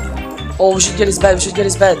 Oh, we should get his bed.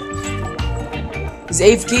 He's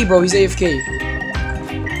AFK, bro. He's AFK.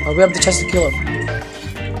 Oh, we have the chance to kill him.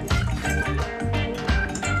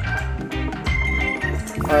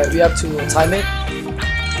 Alright, we have to time it.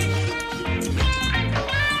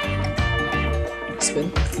 spin.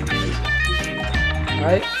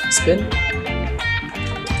 Alright, spin.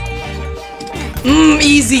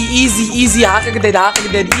 Easy. Hacker dead.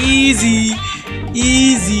 Easy.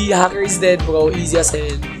 Hacker is dead, bro. Easy as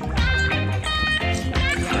hell.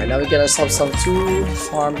 Alright, now we get ourselves some 2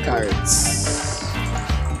 farm carrots.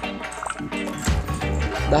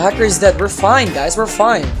 The hacker is dead. We're fine, guys. We're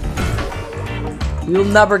fine. We will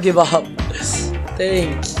never give up.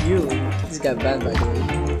 Thank you. This got banned, by the way.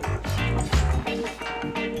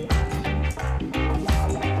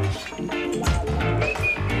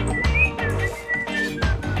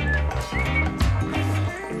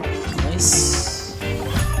 Nice.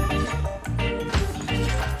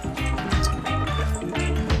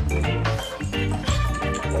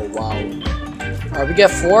 Oh, wow. Alright, we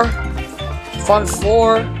get 4. Fun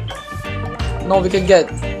 4. No, we can get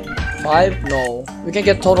 5. No, we can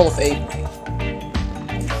get total of 8.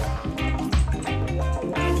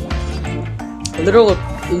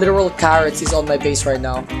 Literal carrots is on my base right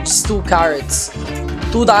now. Just 2 carrots.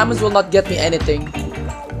 2 diamonds will not get me anything.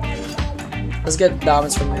 Let's get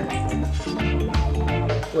diamonds from here.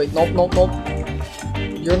 Wait, nope.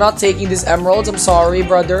 You're not taking these emeralds. I'm sorry,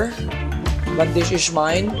 brother. But this is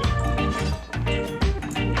mine.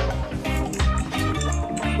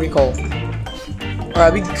 Recall.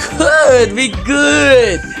 Alright, we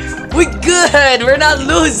good. We're not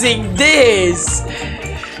losing this.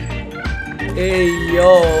 Hey,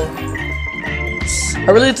 yo. I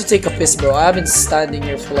really need to take a piss, bro. I haven't standing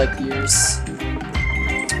here for like years.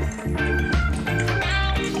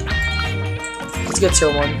 Let's get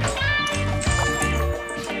tier 1.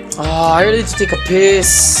 I really need to take a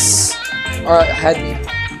piss. Alright, head me.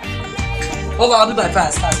 Hold on, I'll do that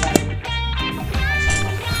fast.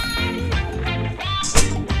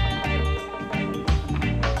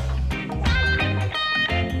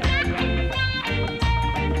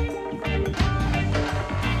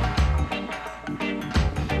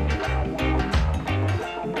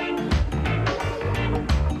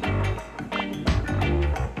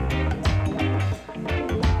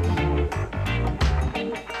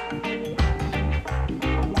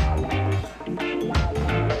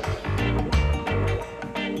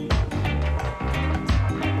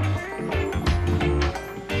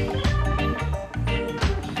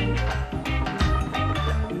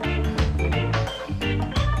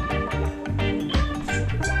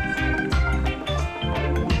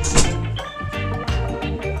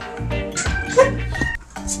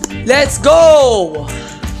 Let's go!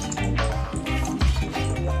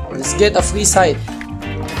 Let's get a free site.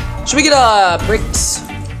 Should we get bricks?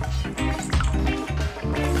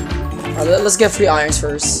 Let's get free irons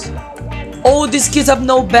first. Oh, these kids have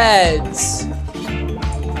no beds.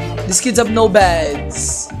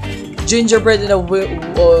 Gingerbread and a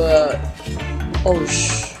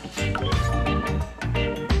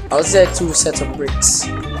let's get 2 sets of bricks.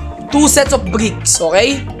 2 sets of bricks,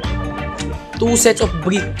 okay? 2 sets of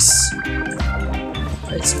bricks.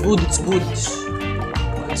 It's good. 1,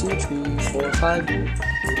 2, 3, 4, 5.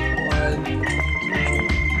 1, 2,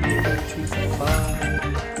 3, 4,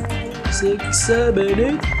 5, 6, 7, 8,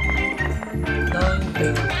 9,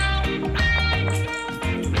 10.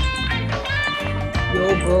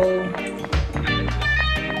 Yo, bro.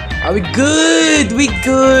 Are we good? We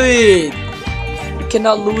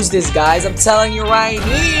cannot lose this, guys. I'm telling you right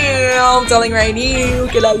now. We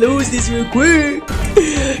cannot lose this real quick.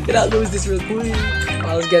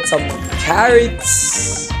 Let's get some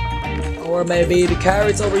carrots. Or maybe the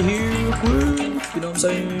carrots over here real quick. You know what I'm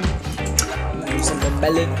saying? Some more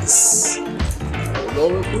melons. We'll go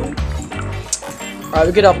real quick. Alright,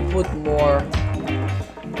 we're gonna put more.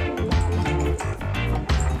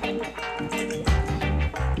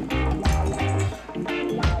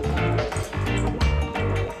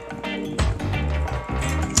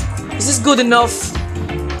 Is this good enough?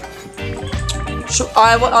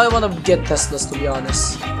 I want to get Teslas, to be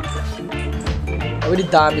honest. I really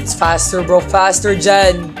damage faster, bro. Faster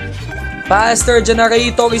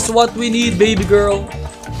generator is what we need, baby girl.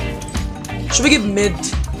 Should we give mid?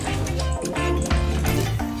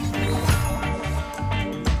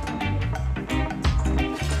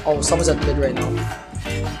 Oh, someone's at mid right now.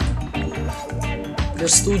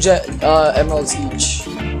 There's 2 emeralds each.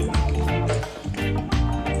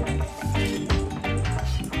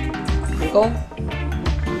 Go.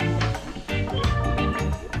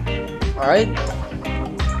 Alright.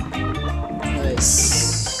 Nice.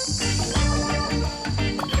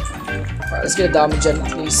 Alright, let's get a damage gen,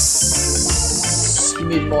 please. Give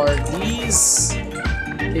me more of these.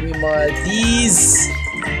 Give me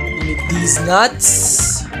these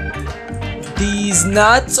nuts. These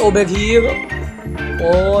nuts over here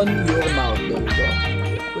on your mouth. There we go.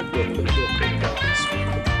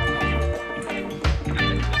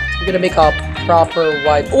 gonna make a proper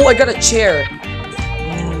wide. Oh, I got a chair.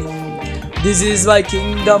 This is my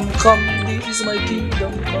kingdom come. This is my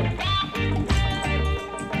kingdom come.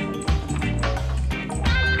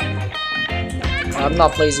 I'm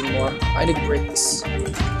not placing more. I need bricks.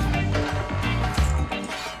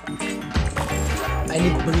 I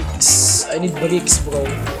need bricks. I need bricks, bro.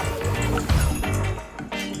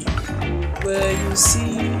 Where you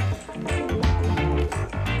see.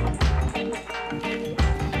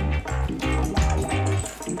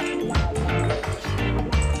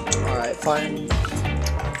 Alright, fine.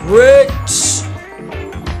 Bricks!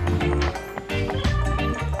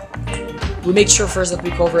 We make sure first that we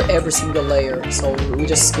cover every single layer, so we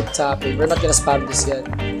just skip tapping. We're not gonna spam this yet.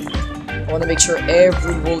 I want to make sure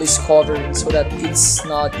every wall is covered so that it's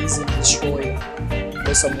not easily destroyed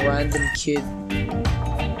by some random kid.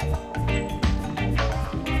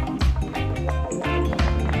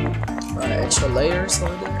 Alright, extra layers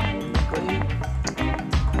over there. Great.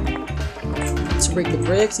 To break the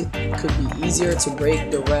bricks, it could be easier to break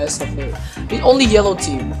the rest of it. The only yellow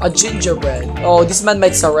team, a gingerbread. Oh, this man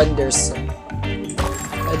might surrender.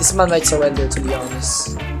 This man might surrender, to be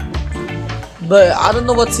honest. But I don't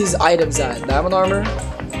know what's his items at. Diamond armor?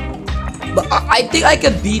 But I think I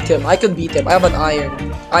can beat him. I can beat him. I have an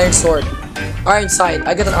iron sword. Iron sight.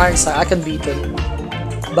 I got an iron sight. I can beat him.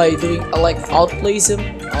 By doing, like, outplays him.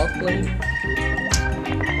 Outplay him.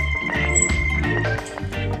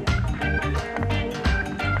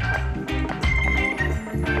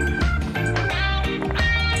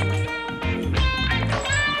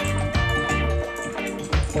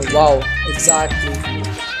 Oh, wow. Exactly.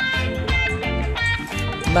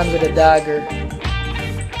 Man with a dagger.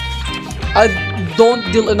 I don't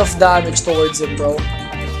deal enough damage towards him, bro.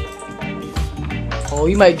 Oh,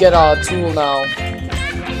 he might get a tool now.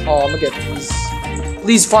 Oh, I'm gonna get these.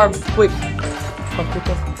 Please farm quick. Farm quick.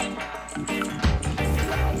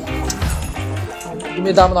 Give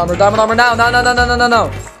me a diamond armor. Diamond armor now. No.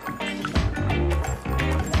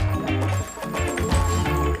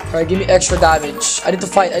 Alright, give me extra damage. I need to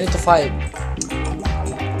fight.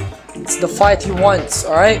 It's the fight he wants,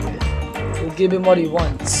 alright? We'll give him what he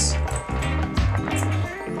wants.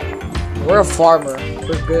 We're a farmer.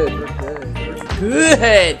 We're good.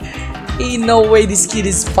 Ain't no way this kid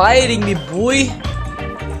is fighting me, boy.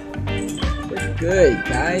 We're good,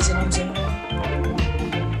 guys. You know what I'm saying?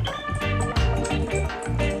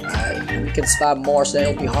 Alright, we can spam more so that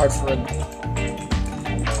it'll be hard for him.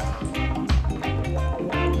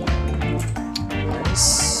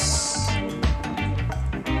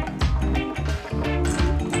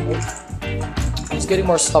 Getting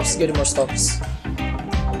more stuffs.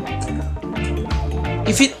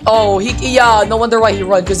 If it, yeah, no wonder why he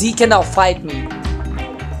run, because he cannot fight me.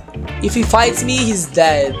 If he fights me, he's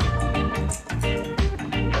dead.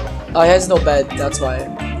 Oh, he has no bed, that's why.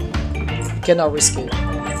 He cannot risk it.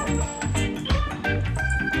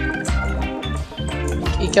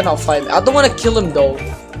 He cannot fight me. I don't want to kill him though.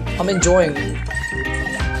 I'm enjoying it.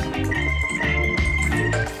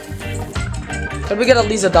 Can we get at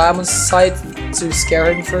least a diamond sight to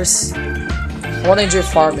scare him first? I want to enjoy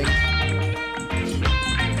farming.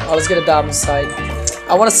 Oh, let's get a diamond sight.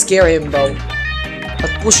 I want to scare him, bro.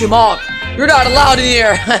 Let's push him off. You're not allowed in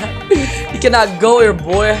here. You cannot go here,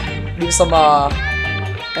 boy. Give me some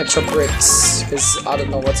extra bricks, because I don't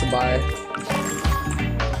know what to buy.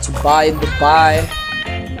 In Dubai.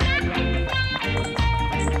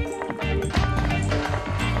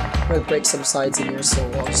 I'm gonna break some sides in here, so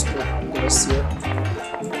I'll just put the rest here.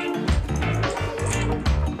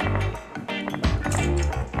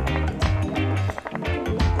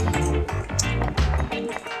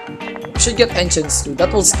 Should get engines too.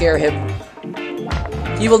 That will scare him.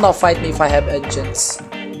 He will not fight me if I have engines.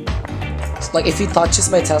 Like if he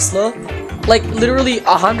touches my Tesla, like literally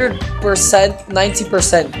 100%,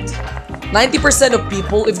 90%. 90% of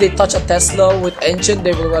people, if they touch a Tesla with engine,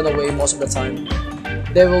 they will run away most of the time.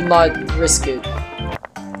 They will not risk it.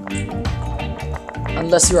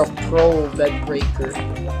 Unless you're a pro bed breaker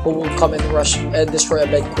who will come and rush and destroy a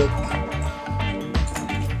bed quick.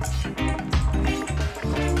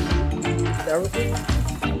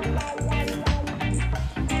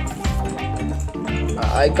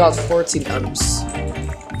 I got 14 M's.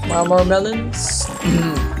 More melons.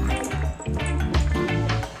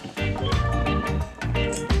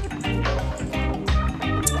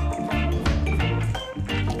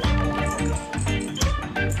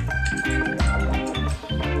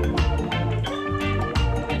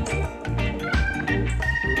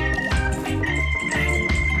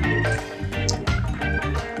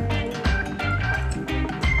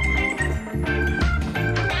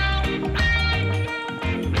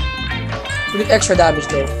 need extra damage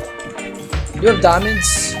though. You have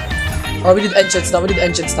damage? Or we need enchants now. We need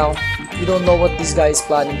enchants now. We don't know what this guy is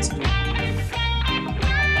planning to do.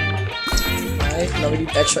 Alright, now we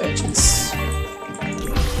need extra enchants.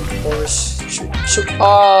 Or shoot.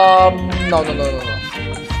 No.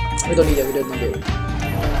 We don't need it. We don't need it.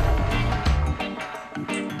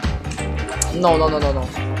 No.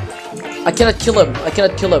 I cannot kill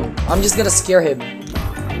him. I'm just gonna scare him.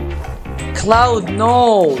 Cloud,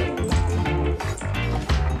 no!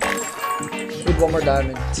 Need one more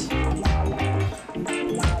diamond.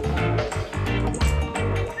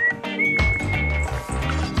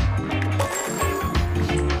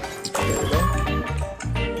 There we go.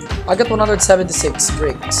 I got 176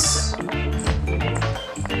 bricks.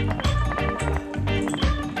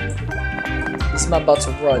 I'm about to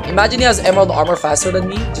run. Imagine he has emerald armor faster than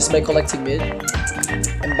me just by collecting mid.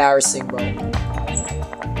 Embarrassing, bro.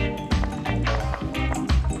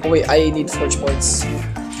 Oh wait, I need forge points.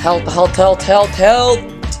 Health.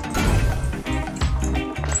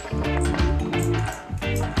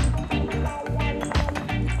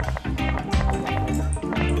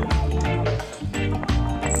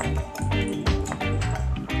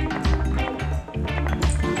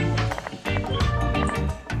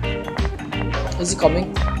 Is he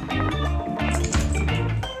coming?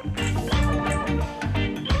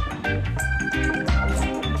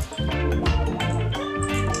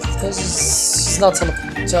 He's not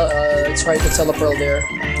trying to teleport there.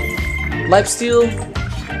 Lifesteal,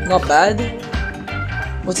 not bad.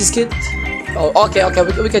 What's his kit? Oh, okay,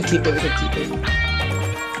 we can keep it.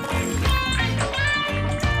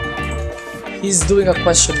 He's doing a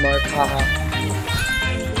question mark, haha.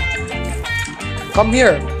 Come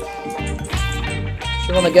here. If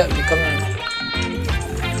you wanna get me, come here.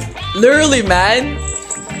 Literally, man.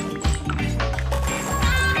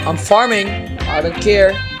 I'm farming. I don't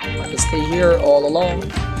care. I can stay here all alone.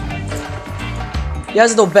 He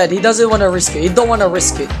has no bed. He doesn't want to risk it. He don't want to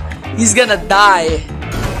risk it. He's gonna die.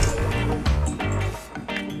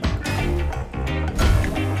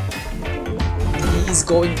 He's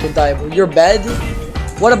going to die, bro. Your bed?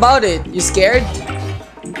 What about it? You scared?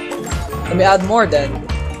 Let me add more then.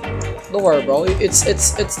 Don't worry, bro. It's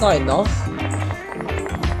not enough.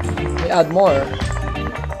 Let me add more.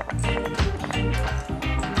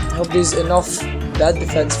 I hope there's enough bed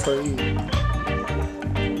defense for you. There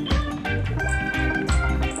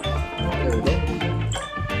we go.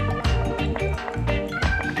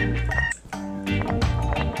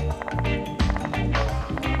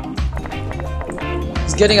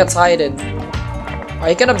 He's getting a Titan. Oh,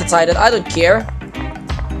 he can have the Titan. I don't care.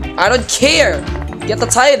 I don't care. Get the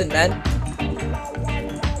Titan, man.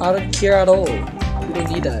 I don't care at all. You don't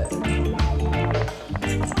need that.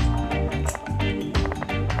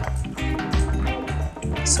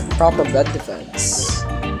 Some proper bed defense.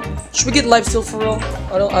 Should we get lifesteal for real?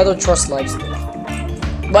 I don't trust lifesteal.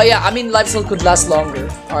 But yeah, I mean lifesteal could last longer.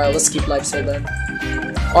 Alright, let's keep lifesteal then.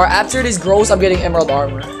 Or after this grows, I'm getting emerald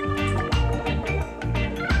armor.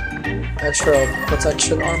 Extra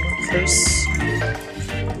protection armor first.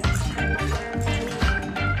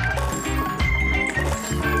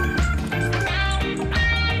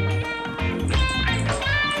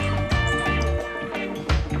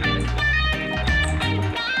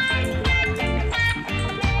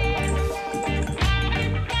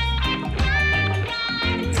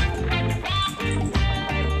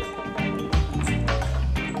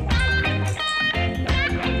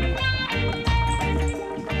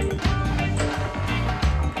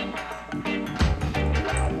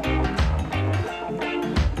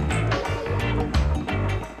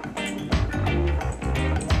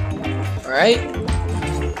 Alright.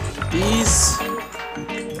 These.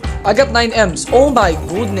 I got 9 M's. Oh my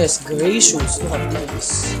goodness gracious. Look at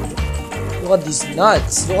these. Look at these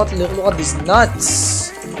nuts. Look at these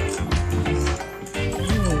nuts.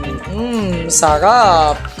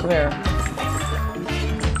 Sarap. Come here.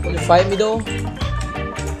 Will you fight me though?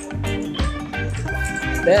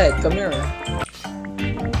 Bed, come here.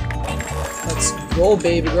 Let's go,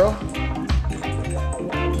 baby girl.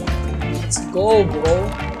 Let's go, bro.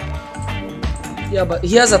 Yeah, but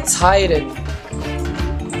he has a Titan.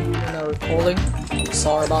 I'm not recalling.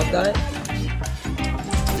 Sorry about that.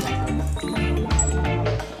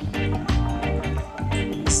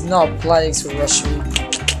 He's not planning to rush me.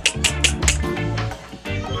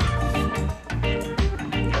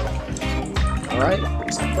 Alright,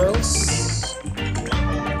 some pearls.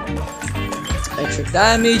 Extra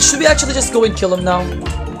damage. Should we actually just go and kill him now?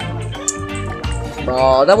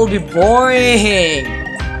 Bro, that will be boring.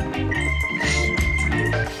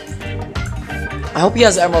 I hope he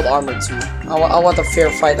has emerald armor too. I want a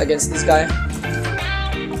fair fight against this guy.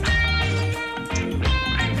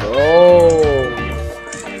 Oh.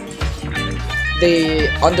 They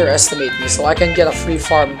underestimate me, so I can get a free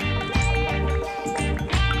farm.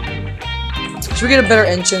 Should we get a better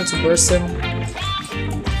enchant to burst him?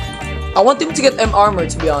 I want him to get M armor,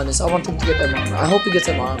 to be honest. I want him to get M armor. I hope he gets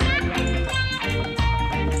M armor.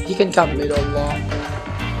 He can camp it all along.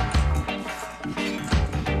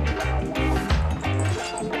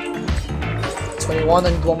 $21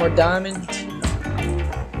 and one more diamond.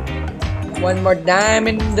 One more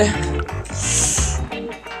diamond.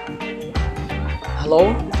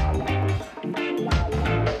 Hello?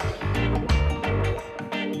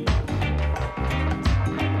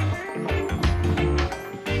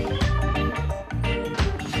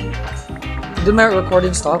 Did my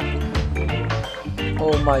recording stop?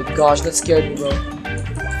 Oh my gosh, that scared me, bro.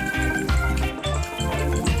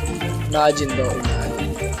 Imagine, bro. Imagine.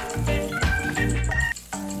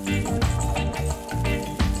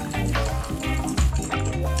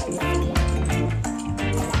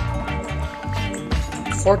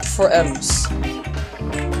 $44 M's.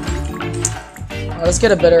 Let's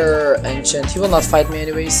get a better enchant. He will not fight me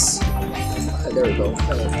anyways. There we go.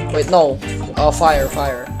 Wait, no. Fire.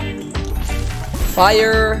 Fire.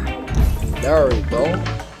 There we go.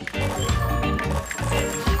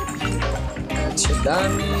 Extra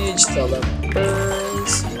damage.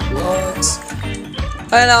 Telepers. Blocks.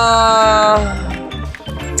 And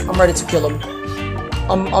I'm ready to kill him.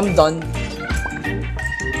 I'm done.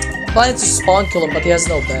 Planning to spawn kill him, but he has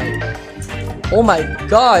no bag. Oh my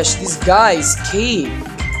gosh, this guy's cave.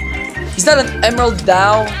 Is that an emerald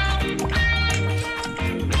Dow?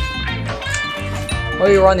 Where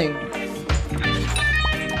are you running?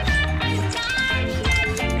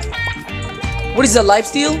 What is the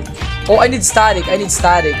lifesteal? Oh, I need static. I need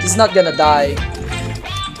static. He's not gonna die.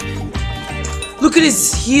 Look at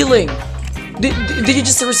his healing. Did you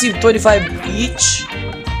just receive 25 each?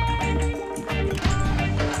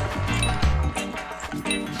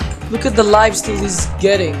 Look at the lifesteal he's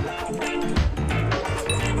getting.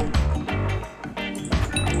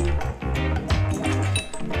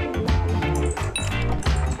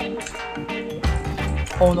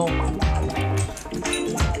 Oh no.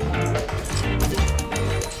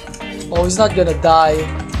 Oh, he's not gonna die.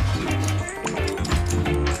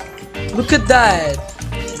 Look at that.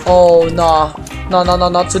 Oh no. No,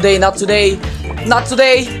 not today, not today. Not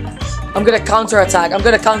today. I'm gonna counterattack. I'm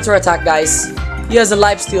gonna counterattack, guys. He has a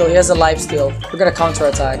lifesteal. He has a lifesteal. We're gonna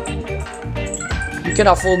counterattack. You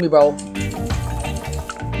cannot fool me, bro.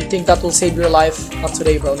 You think that will save your life? Not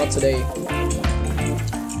today, bro. Not today.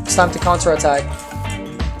 It's time to counterattack.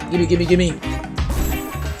 Gimme, gimme, gimme.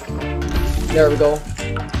 There we go.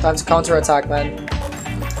 Time to counterattack, man.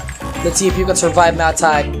 Let's see if you can survive my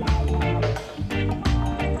attack.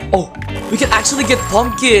 Oh, we can actually get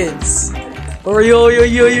pumpkins. Oh, yo,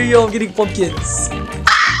 I'm getting pumpkins.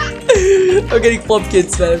 I'm getting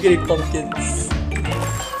pumpkins, man. I'm getting pumpkins.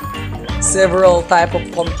 Several type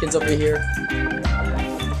of pumpkins over here.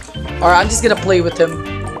 Alright, I'm just gonna play with him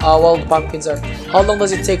while the pumpkins are. How long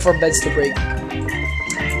does it take for beds to break?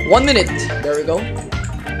 1 minute. There we go.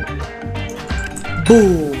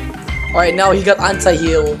 Boom. Alright, now he got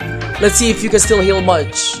anti-heal. Let's see if you can still heal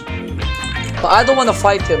much. But I don't want to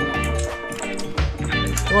fight him.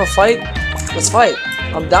 You want to fight? Let's fight.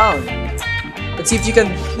 I'm down. Let's see if you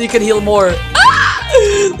can heal more.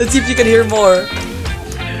 Ah! Let's see if you can heal more.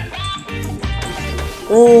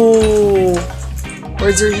 Oh,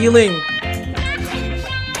 where's your healing?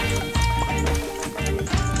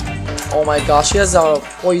 Oh my gosh, he has a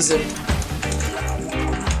poison.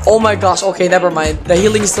 Oh my gosh, okay, never mind. The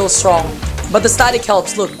healing is still strong. But the static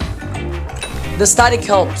helps, look. The static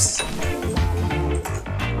helps.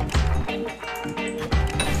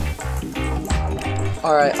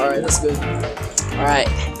 Alright, that's good. Alright.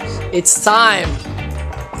 It's time.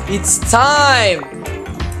 It's time.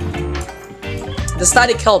 The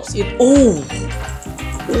static helps. Ooh.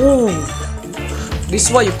 This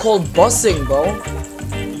is what you call bossing, bro.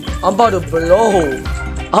 I'm about to blow.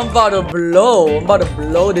 I'm about to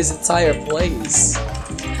blow this entire place.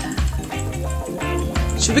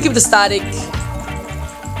 Should we keep the static?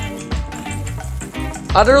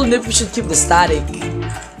 I don't know if we should keep the static.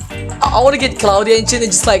 I want to get Cloudy Ancient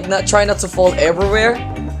and just like try not to fall everywhere.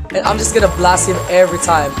 And I'm just gonna blast him every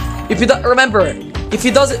time. If he remember, if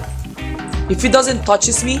he doesn't touch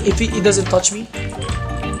me,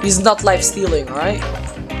 he's not life stealing. Alright?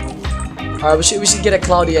 Alright, we should get a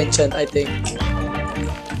Cloudy Enchant, I think.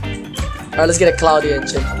 Alright, let's get a Cloudy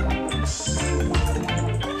Enchant.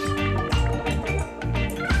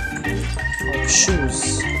 Oh,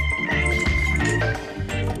 shoes.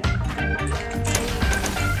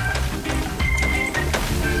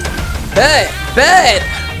 Hey, Bet!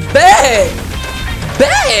 Bet!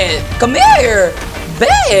 Bet! Come here!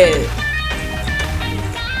 Bet!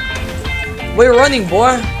 Where you running,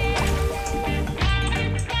 boy?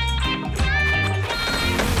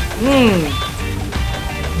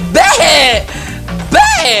 Bet!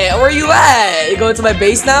 Bet! Where you at? You going to my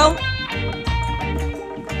base now?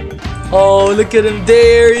 Oh, look at him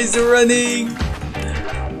there. He's running.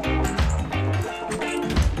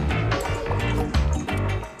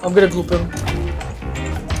 I'm gonna gloop him.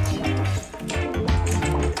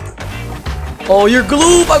 Oh, you're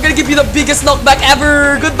gloop. I'm gonna give you the biggest knockback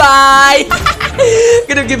ever. Goodbye. I'm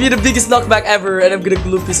gonna give you the biggest knockback ever. And I'm gonna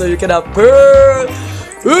gloop you so you can have pearl.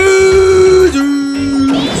 This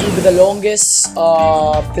will be the longest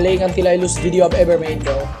playing until I lose video I've ever made,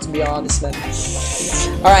 bro. To be honest, man.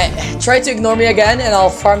 Alright, try to ignore me again and I'll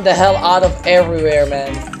farm the hell out of everywhere,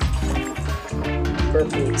 man.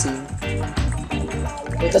 Purple team.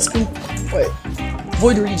 Wait, that's pink. Wait.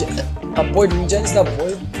 Void region. Void region? Is that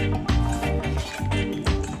void?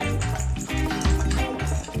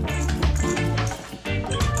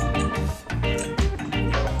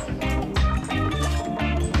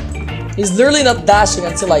 He's literally not dashing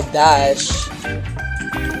until I dash.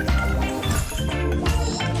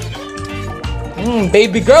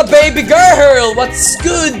 Baby girl, what's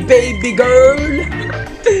good, baby girl?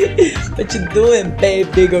 What you doing,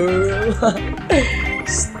 baby girl?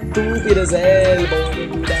 Stupid as hell,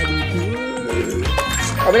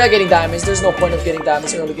 Are we not getting diamonds? There's no point of getting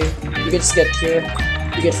diamonds early game. You can just get here.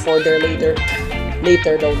 You get 4 there later.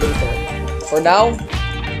 Later. For now,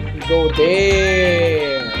 you go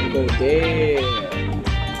there. Go there.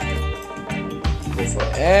 Go for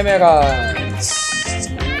emeralds.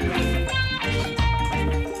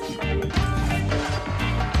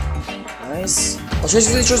 Nice. Oh,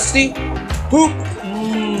 360. Hoop.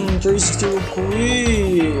 360 real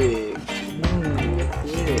quick.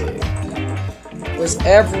 Where's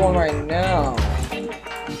everyone right now?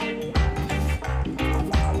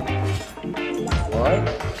 What?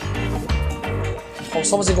 Oh,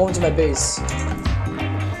 someone's going to my base.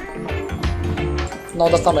 No,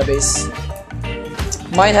 that's not my base.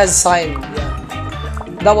 Mine has sign.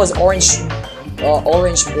 Yeah. That was orange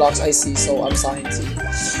blocks I see, so I'm signed.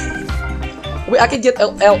 Wait, I can get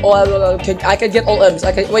I can get all M's.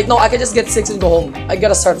 I can just get 6 and go home. I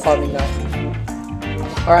gotta start farming now.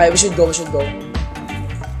 Alright, we should go.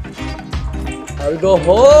 Alright, we go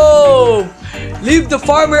home. Leave the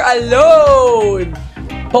farmer alone.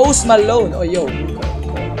 Post Malone. Oh yo.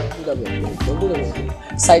 Don't do that.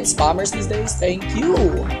 Side spammers these days. Thank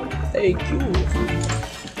you.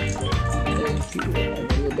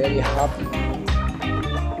 I'm very happy.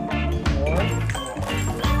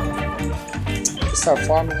 Start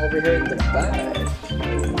farming over here in the back.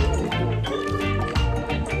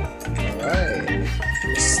 Alright.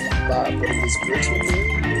 Start putting these bricks over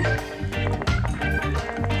here.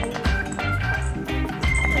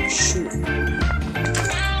 Oh shoot.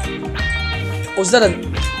 Oh, is that a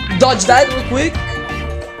dodge that real quick?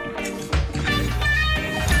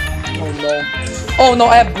 Oh no. Oh no,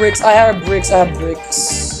 I have bricks.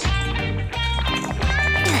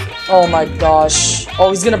 Oh my gosh. Oh,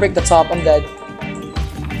 he's gonna break the top. I'm dead.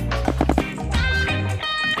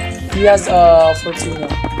 He has 14 now.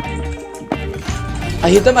 I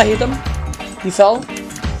hit him. He fell.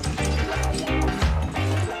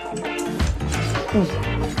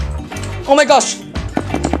 Oh my gosh.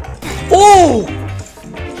 Oh!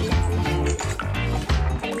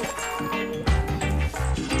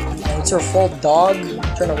 It's your fault, dog. You're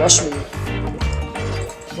trying to rush me.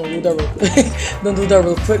 Don't do that real quick. Don't do that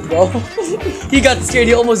real quick, bro. He got scared.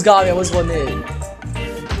 He almost got me. I was 1 hit.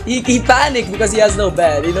 He panicked because he has no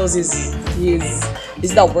bed. He knows he's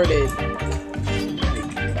not worth it.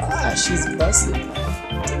 Gosh, he's busted.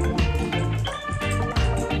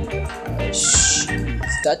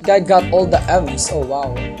 That guy got all the M's. Oh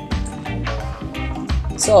wow.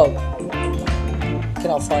 So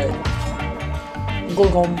cannot fight. I'm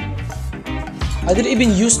going home. I didn't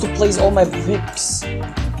even use to place all my bricks.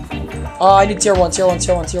 I need tier 1.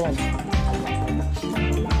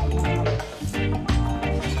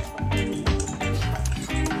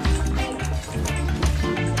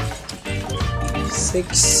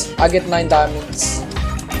 6. I get 9 diamonds.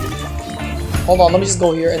 Hold on, let me just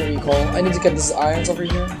go here and recall. I need to get these irons over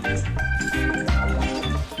here.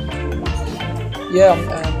 Yeah,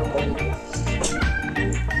 I'm recording.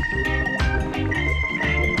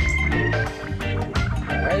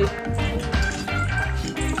 Alright.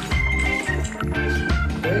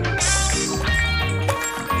 Bricks.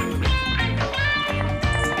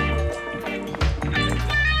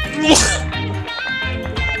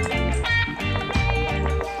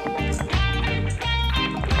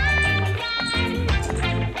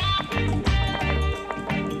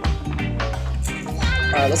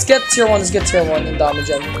 Alright, let's get tier 1. Let's get tier 1 in damage.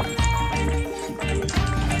 Give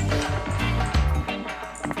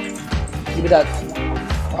me that.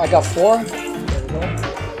 I got 4. There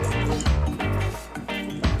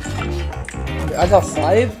we go. I got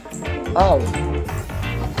 5. Ow.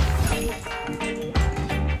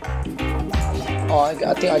 Oh, I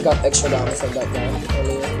think I got extra damage from that guy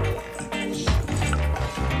earlier.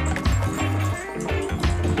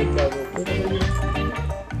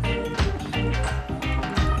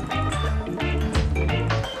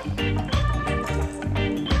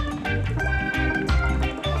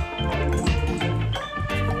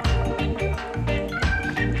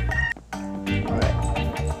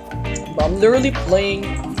 I'm literally playing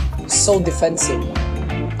so defensive.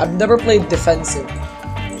 I've never played defensive.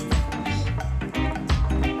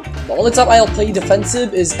 The only time I'll play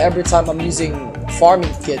defensive is every time I'm using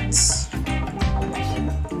farming kits.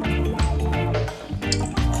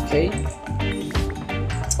 Okay.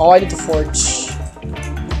 Oh, I need to forge.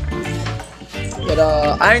 Get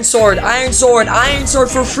a iron sword, iron sword, iron sword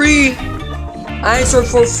for free. Iron sword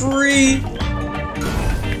for free.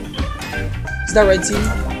 Is that red team?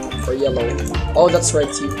 Or yellow? Oh, that's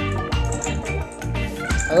red team.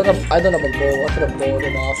 I don't have a bow. I could have bowed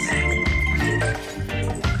him off.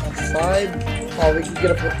 5. Oh, we can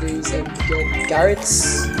get up with these and get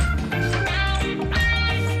carrots.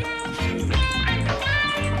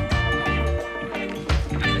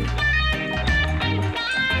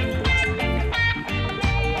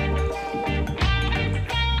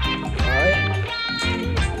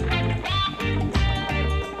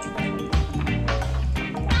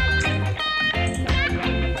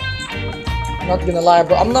 Not gonna lie,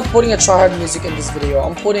 bro. I'm not putting a tryhard music in this video.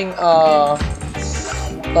 I'm putting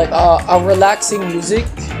like a relaxing music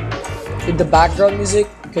with the background music,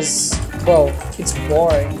 because bro, it's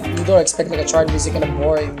boring. You don't expect like a tryhard music in a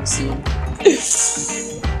boring scene.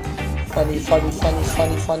 Funny.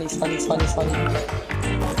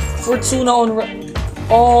 Fortuna on.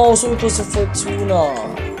 Oh, so it was a Fortuna.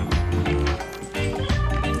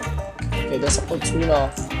 Okay, that's a Fortuna.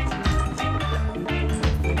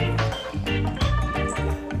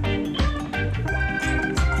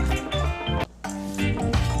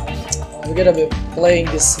 We're gonna be playing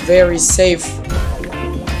this very safe.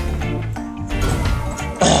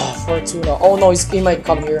 Fortuna. Oh no, he might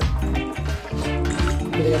come here.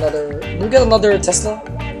 Getting another. Did we get another Tesla?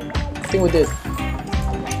 I think we did.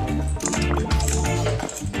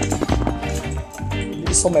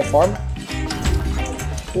 He stole my farm.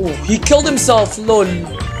 Oh, he killed himself, lol.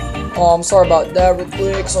 Oh, I'm sorry about that real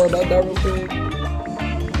quick. I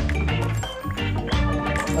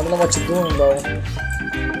don't know what you're doing, bro.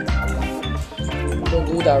 Don't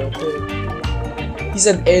do that real quick. He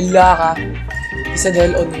said Ella. He said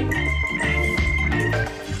hell on me.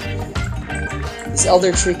 This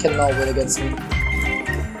elder tree cannot win against me.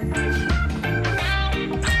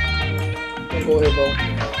 Don't go here, bro.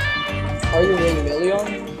 Are you really Milyon?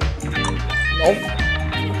 Nope.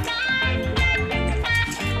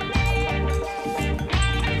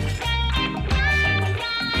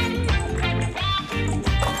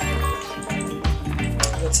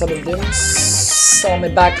 Let's 7 dims. Oh, my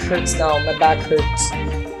back hurts now. My back hurts.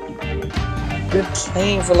 Been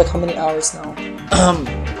playing for like how many hours now? I'm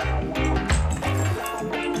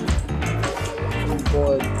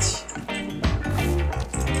bored.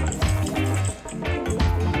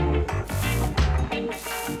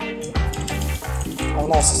 Oh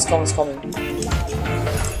no, it's coming.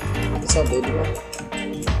 What's up, baby girl?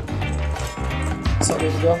 What's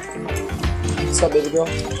up, baby girl?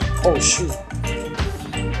 Oh shoot.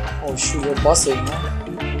 Oh shoot, you're busting, huh?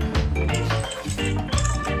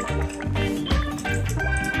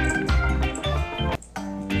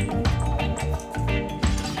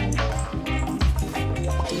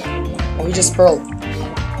 Oh, he just pearled.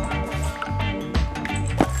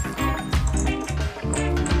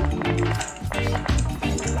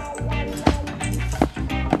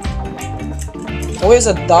 Oh, here's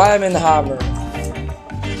a diamond hammer.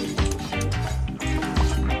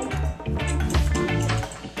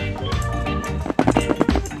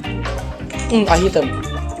 I hit him.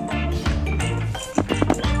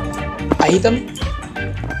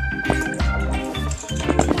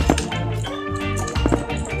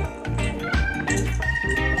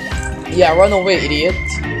 Yeah, run away, idiot.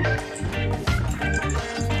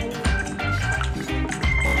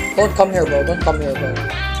 Don't come here, bro. You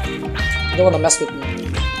don't wanna mess with me.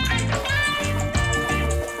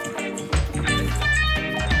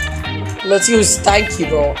 Let's use TanqR,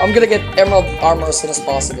 bro. I'm gonna get emerald armor as soon as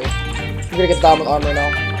possible. I'm gonna get diamond armor now.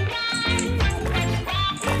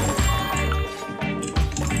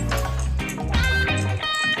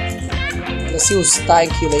 see who's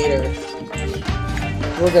TanqR later.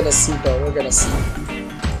 We're gonna see, bro. We're gonna see.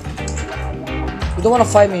 You don't wanna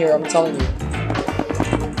fight me here, I'm telling you.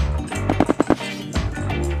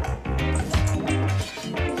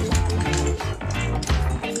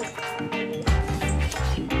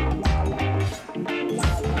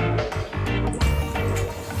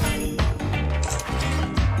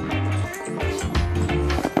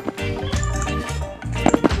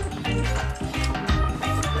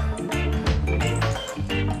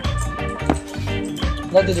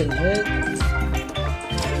 That didn't hit.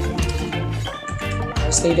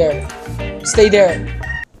 Oh, stay there. Stay there.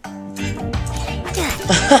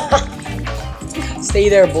 Stay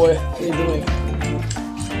there, boy. What are you doing?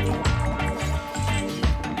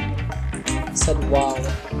 I said wow.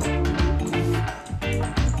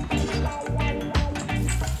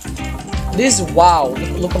 This wow.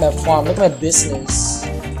 Look at my farm. Look at my business.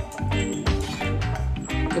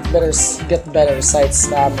 Get better sites,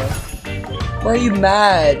 spammer. Why are you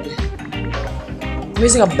mad? I'm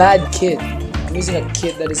using a bad kit. I'm using a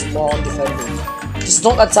kit that is more undefended. Just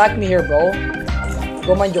don't attack me here, bro.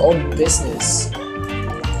 Go mind your own business.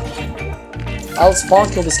 I'll spawn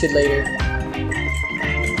kill this kid later.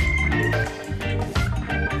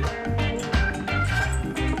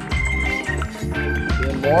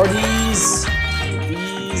 Okay, more of these.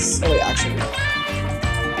 These. Oh wait, actually.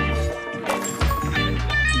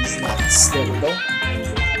 These nuts. There we go.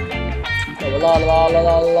 A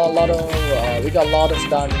lot of, we got a lot of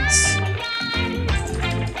diamonds.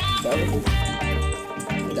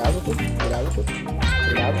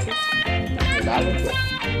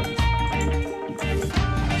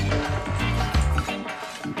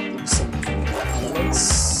 Some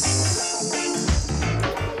elements.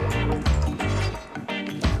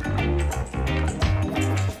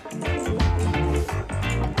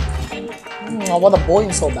 I want a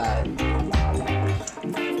bowling so bad.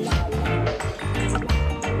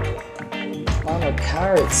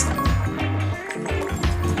 Carrots.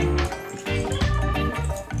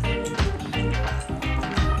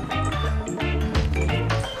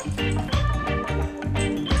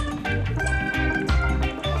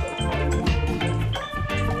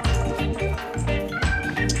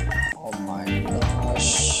 Oh my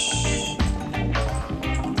gosh.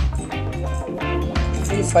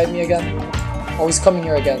 Will you fight me again? Oh, he's coming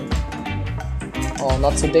here again. Oh,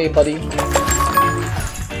 not today, buddy.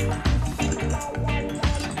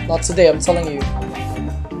 Not today, I'm telling you.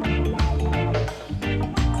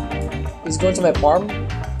 He's going to my farm?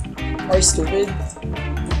 Are you stupid?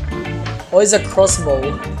 Oh, it's a crossbow.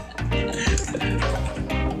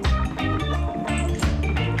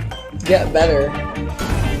 Get better.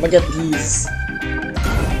 I'm gonna get these.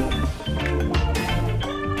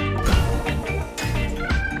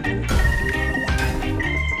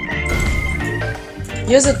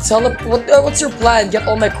 He has a what's your plan? Get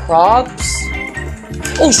all my crops?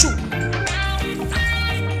 Oh shoot!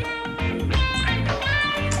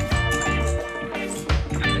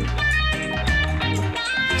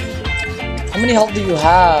 How many health do you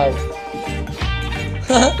have?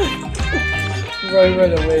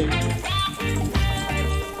 Run away.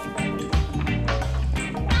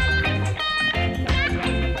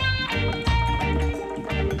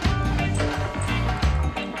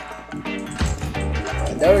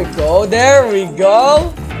 There we go, there we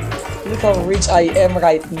go! Look how rich I am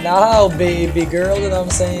right now, baby girl, you know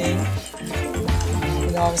what I'm saying?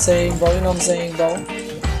 You know what I'm saying, bro? You know what I'm saying, bro?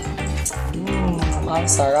 Ang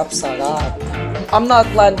sarap. I'm not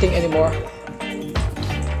planting anymore.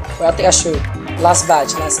 Wait, I think I should. Last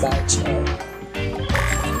batch. Alright.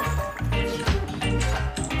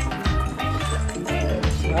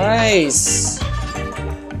 Nice!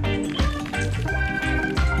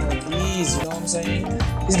 These, you know what I'm saying?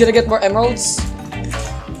 He's gonna get more emeralds.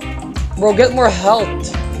 Bro, get more health.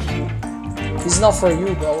 He's not for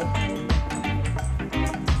you, bro.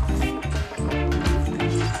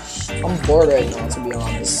 I'm bored right now, to be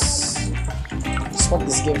honest. I just want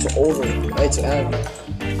this game to over, right to end.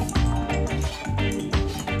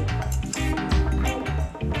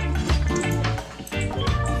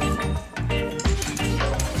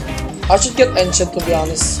 I should get ancient, to be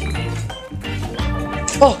honest.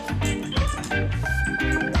 Oh!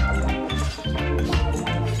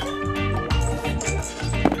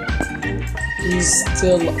 He's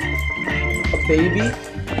still a baby?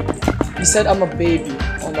 He said I'm a baby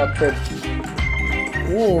on my crib.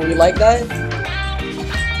 Ooh, you like that?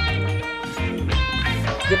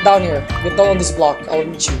 Get down here. Get down on this block. I'll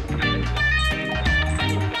reach you.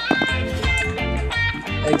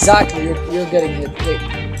 Exactly, you're getting hit. Wait.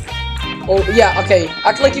 Oh yeah, okay.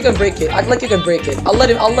 Act like you can break it. I'll let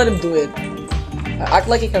him do it. Act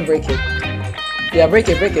like you can break it. Yeah, break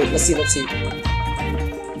it, break it. Let's see, let's see.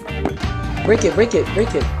 Break it, break it,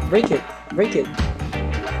 break it, break it, break it.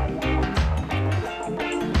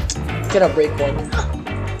 Cannot break one.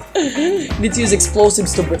 Need to use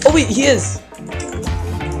explosives to break. Oh wait, he is.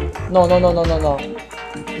 No, no, no, no, no, no.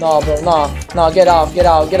 No, bro, nah, nah. Get out, get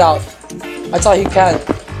out, get out. I thought he can.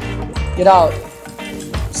 Get out.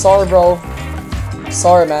 Sorry, bro.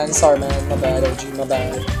 Sorry, man. Sorry, man. My bad, OG. My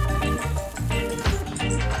bad.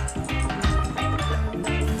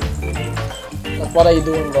 Like, what are you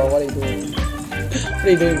doing, bro? What are you doing? What are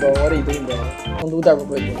you doing, bro? What are you doing, bro? Don't do that real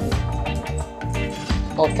quick, bro.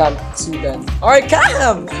 I'll camp too then. Alright,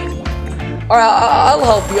 camp! Alright, I'll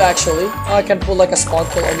help you actually. I can pull like a spawn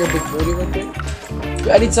kill on your big booty real quick.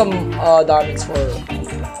 I need some diamonds for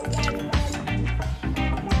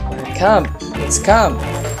Alright, camp. Let's camp.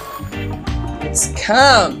 Let's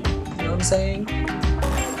camp. You know what I'm saying?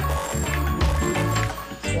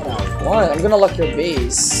 That's what I want. I'm gonna lock your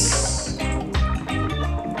base.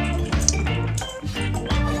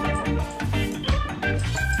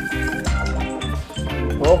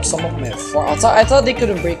 Broke some of my farm. I thought they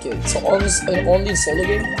couldn't break it. So almost only in solo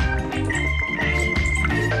game.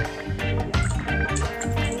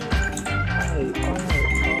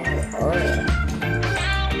 Alright.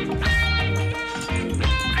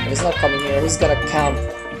 He's not coming here. He's gonna camp.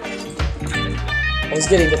 I was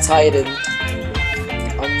getting the Titan.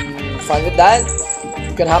 I'm fine with that.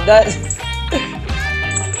 You can have that.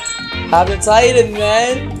 Have the Titan,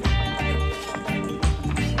 man.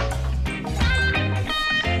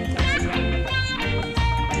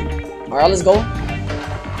 Alright, let's go.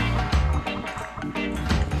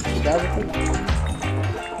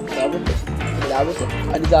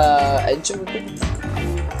 I need the engine real quick.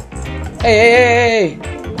 Hey, hey, hey, hey!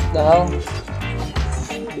 What the hell?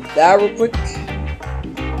 Did that real quick.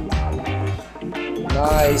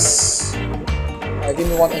 Nice. Alright, give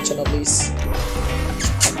me one engine at least.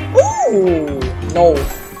 Ooh! No.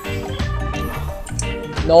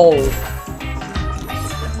 No.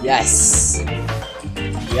 Yes.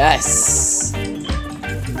 Yes.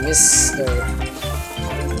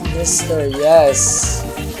 Mister, yes.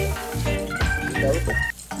 There we go.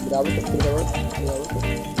 There we go. There we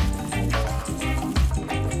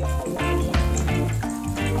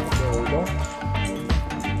go.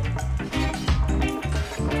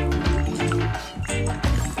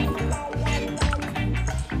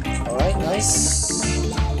 Alright, nice.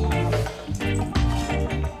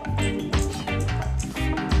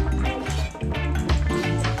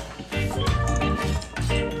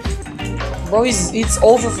 Bro, it's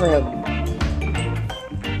over for him.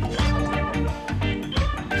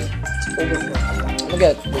 It's over for him. Look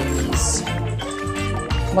at these.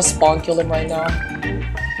 I must spawn kill him right now.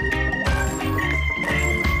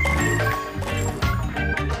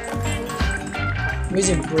 I'm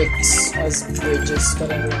using bricks as bridges,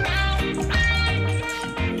 whatever.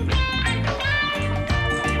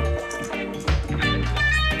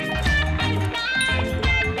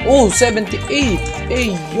 Oh, 78!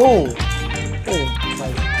 Hey, yo! Oh my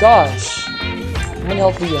gosh! How many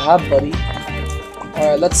health do you have, buddy?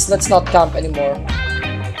 Alright, let's not camp anymore.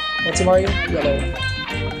 What team are you? Yellow.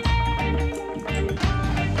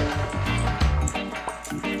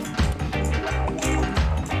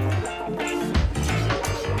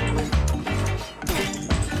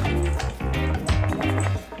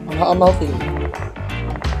 I'm helping you.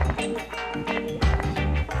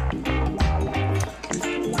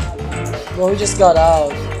 Bro, we just got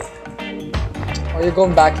out. Oh, you're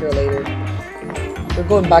going back here later. You're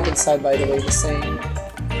going back inside, by the way, just saying.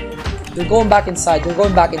 You're going back inside. You're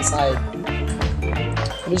going back inside.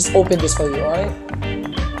 Let me just open this for you, alright?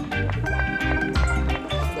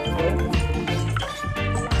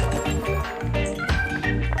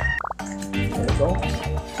 There we go.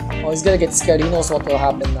 Oh, he's gonna get scared. He knows what will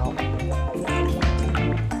happen now.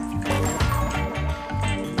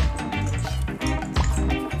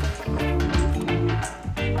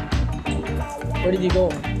 Where did he go?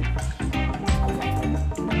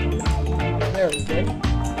 There we go.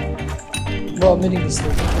 Bro, I'm hitting this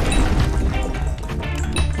thing.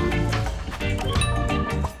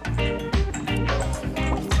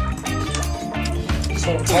 That's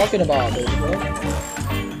what I'm talking about, baby, bro.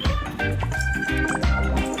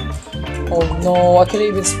 Oh no, I can't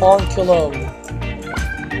even spawn kill him.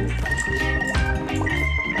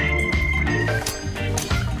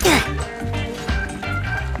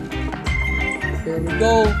 Here we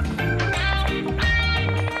go.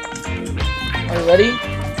 Are you ready?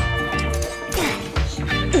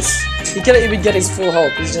 He can't even get his full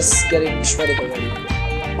health. He's just getting shredded already.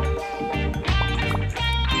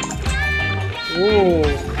 Ooh.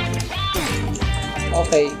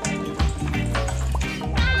 Okay.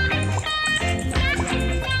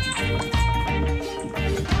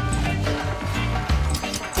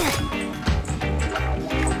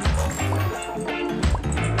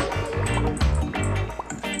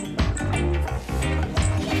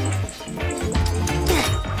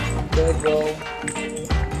 There we go.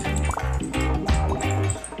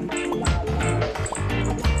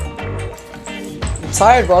 I'm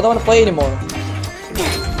tired, bro. I don't want to play anymore.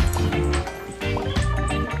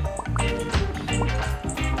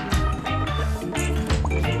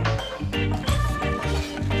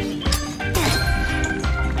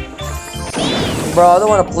 Bro, I don't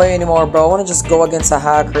want to play anymore, bro. I want to just go against a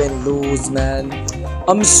hacker and lose, man.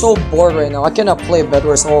 I'm so bored right now. I cannot play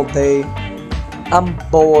Bedwars all day. I'm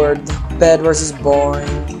bored. Bedwars is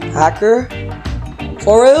boring. Hacker?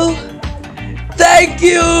 For real? Thank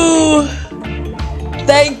you!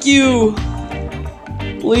 Thank you!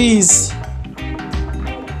 Please.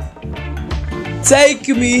 Take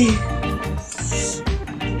me.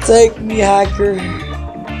 Take me, hacker.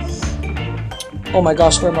 Oh my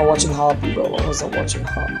gosh, where am I watching Hoppy, bro? What was I watching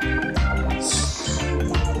Hoppy?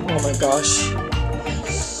 Oh my gosh.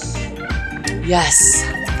 Yes.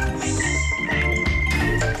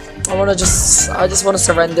 I just wanna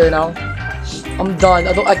surrender now. I'm done.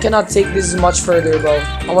 I cannot take this much further, bro.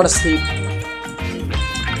 I wanna sleep.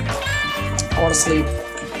 I wanna sleep.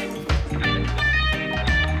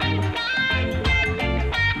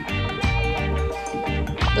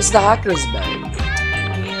 This is the hacker's bed.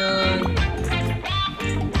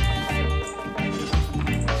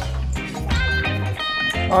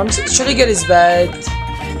 Should I get his bed?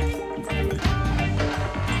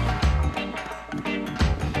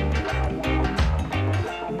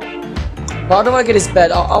 But I don't want to get his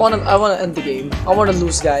bed. I wanna end the game. I wanna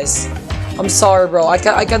lose, guys. I'm sorry, bro. I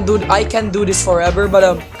can't do this forever. But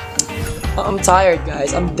I'm tired,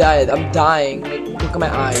 guys. I'm dead. I'm dying. Like, look at my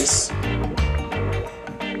eyes.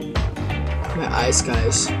 My eyes,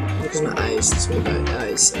 guys. Look at my eyes. This is my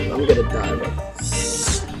eyes. I'm gonna die, bro.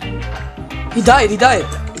 He died. He died.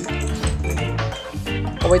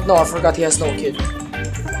 Oh wait, no. I forgot he has no kid.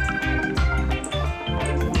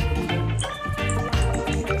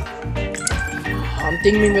 I'm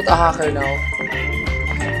teaming with a hacker now.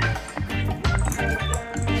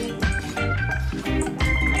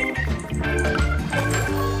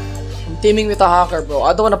 I'm teaming with a hacker, bro.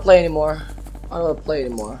 I don't wanna play anymore. I don't wanna play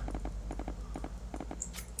anymore.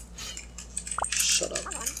 Shut up.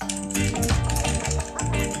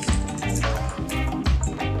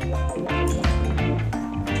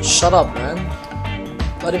 Shut up, man.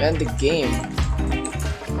 Let him end the game.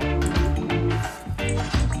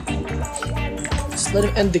 Just let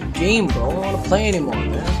him end the game, bro. I don't want to play anymore,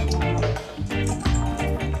 man.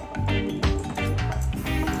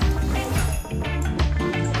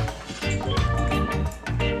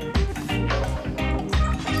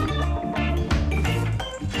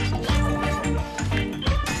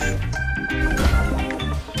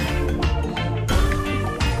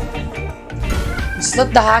 Just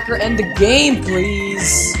let the hacker end the game,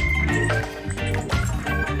 please.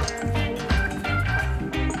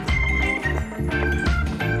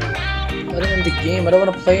 Let him end the game. I don't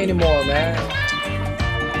want to play anymore, man.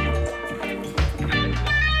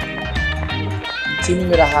 I'm teaming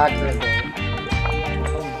with a hacker, bro.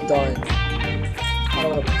 I'm done. I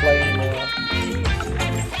don't want to play anymore.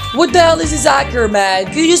 What the hell is this hacker, man?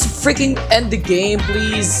 Can you just freaking end the game,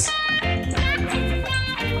 please?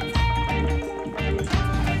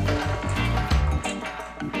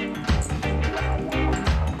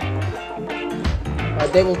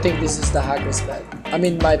 They will think this is the hacker's bed. I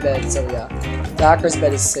mean my bed, so yeah. The hacker's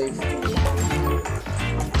bed is safe.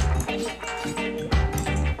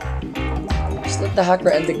 Just let the hacker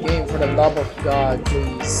end the game, for the love of God,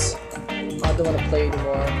 please. I don't want to play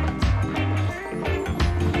anymore.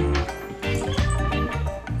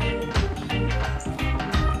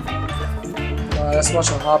 Let's watch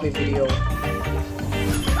a hobby video.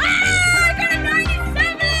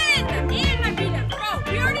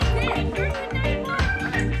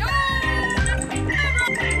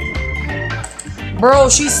 Bro,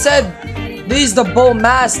 she said this is the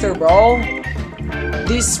bowmaster, bro.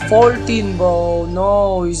 This 14, bro.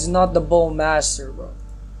 No, he's not the bowmaster, bro.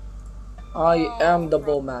 I am the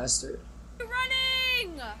bowmaster.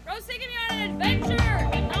 Running! Bro's taking me on an adventure.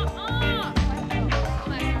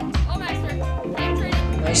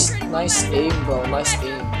 Bowmaster. Nice aim, bro. Nice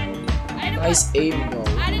aim. Nice aim, bro.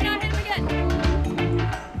 I did not hit him again.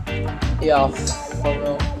 Yeah, for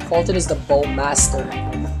real. 14 is the bowmaster.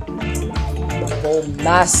 bro.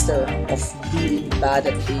 Master of being bad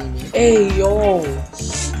at aiming. Hey, yo.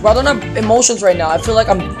 Bro, I don't have emotions right now. I feel like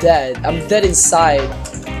I'm dead. I'm dead inside.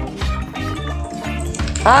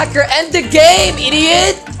 Hacker, end the game,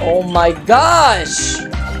 idiot! Oh my gosh!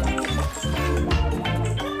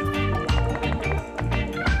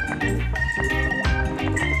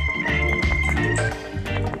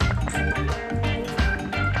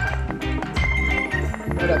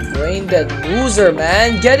 What a brain dead loser,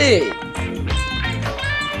 man. Get it!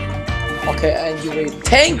 Okay, and you wait.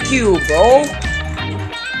 Thank you, bro!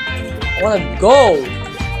 I wanna go!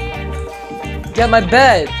 Get my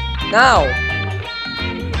bed! Now!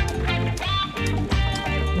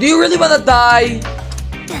 Do you really wanna die?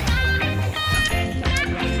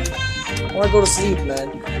 I wanna go to sleep,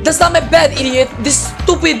 man. That's not my bed, idiot! This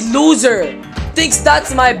stupid loser thinks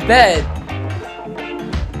that's my bed!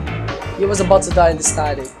 He was about to die in the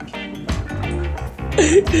static.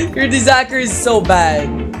 Your hacker is so bad.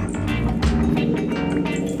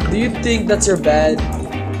 Do you think that's your bed?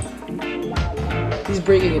 He's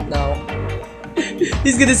breaking it now.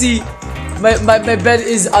 He's gonna see my bed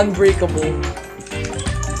is unbreakable.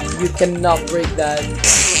 You cannot break that.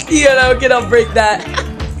 You cannot break that.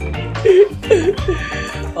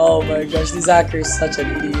 Oh my gosh, this hacker is such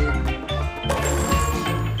an idiot.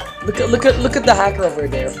 Look at the hacker over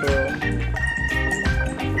there, for real.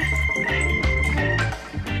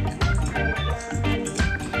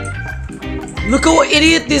 Look at what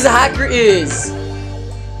idiot this hacker is.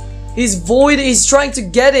 He's trying to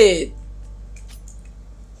get it.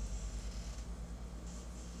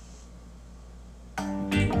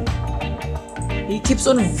 He keeps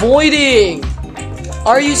on voiding.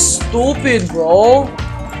 Are you stupid, bro?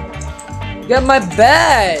 Get my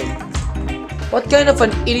bag. What kind of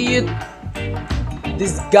an idiot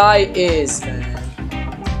this guy is, man?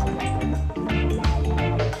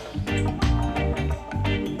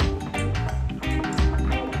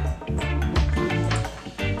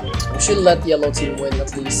 We should let yellow team win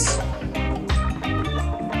at least.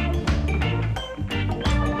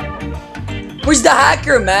 Where's the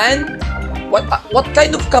hacker, man? What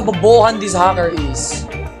kind of kabobohan this hacker is?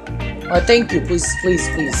 Thank you, please.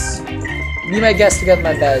 Be my guest to get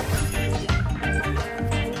my bed.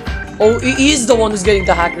 Oh, he is the one who's getting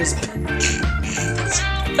the hacker's bed.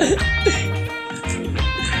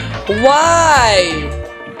 Why?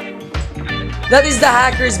 That is the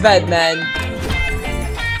hacker's bed, man.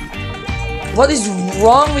 What is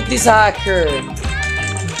wrong with this hacker?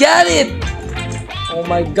 Get it! Oh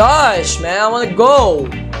my gosh, man, I wanna go.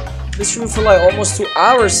 This room for like almost 2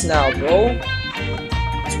 hours now, bro.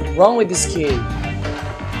 What's wrong with this kid?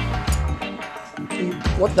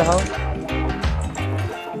 What the hell?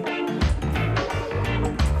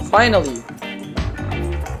 Finally,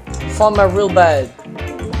 found my real bed.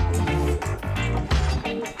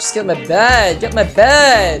 Just get my bed. Get my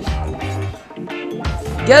bed.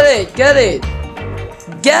 Get it. Get it.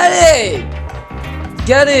 Get it.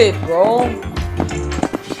 Get it, bro.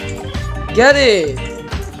 Get it.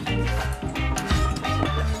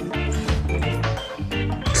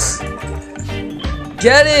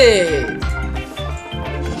 Get it!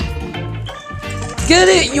 Get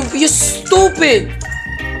it! You stupid!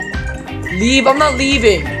 Leave! I'm not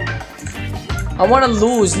leaving! I wanna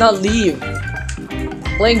lose, not leave.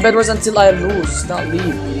 Playing Bedwars until I lose, not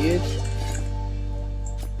leave, idiot.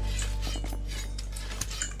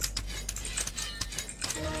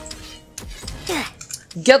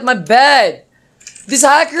 Get my bed! This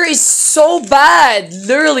hacker is so bad!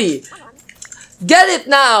 Literally! Get it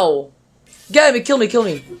now! Get me, kill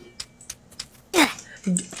me.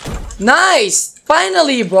 Nice!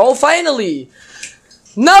 Finally, bro, finally!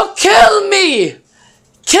 Now kill me!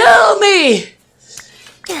 Kill me!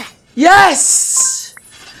 Yes!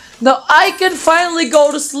 Now I can finally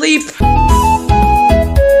go to sleep.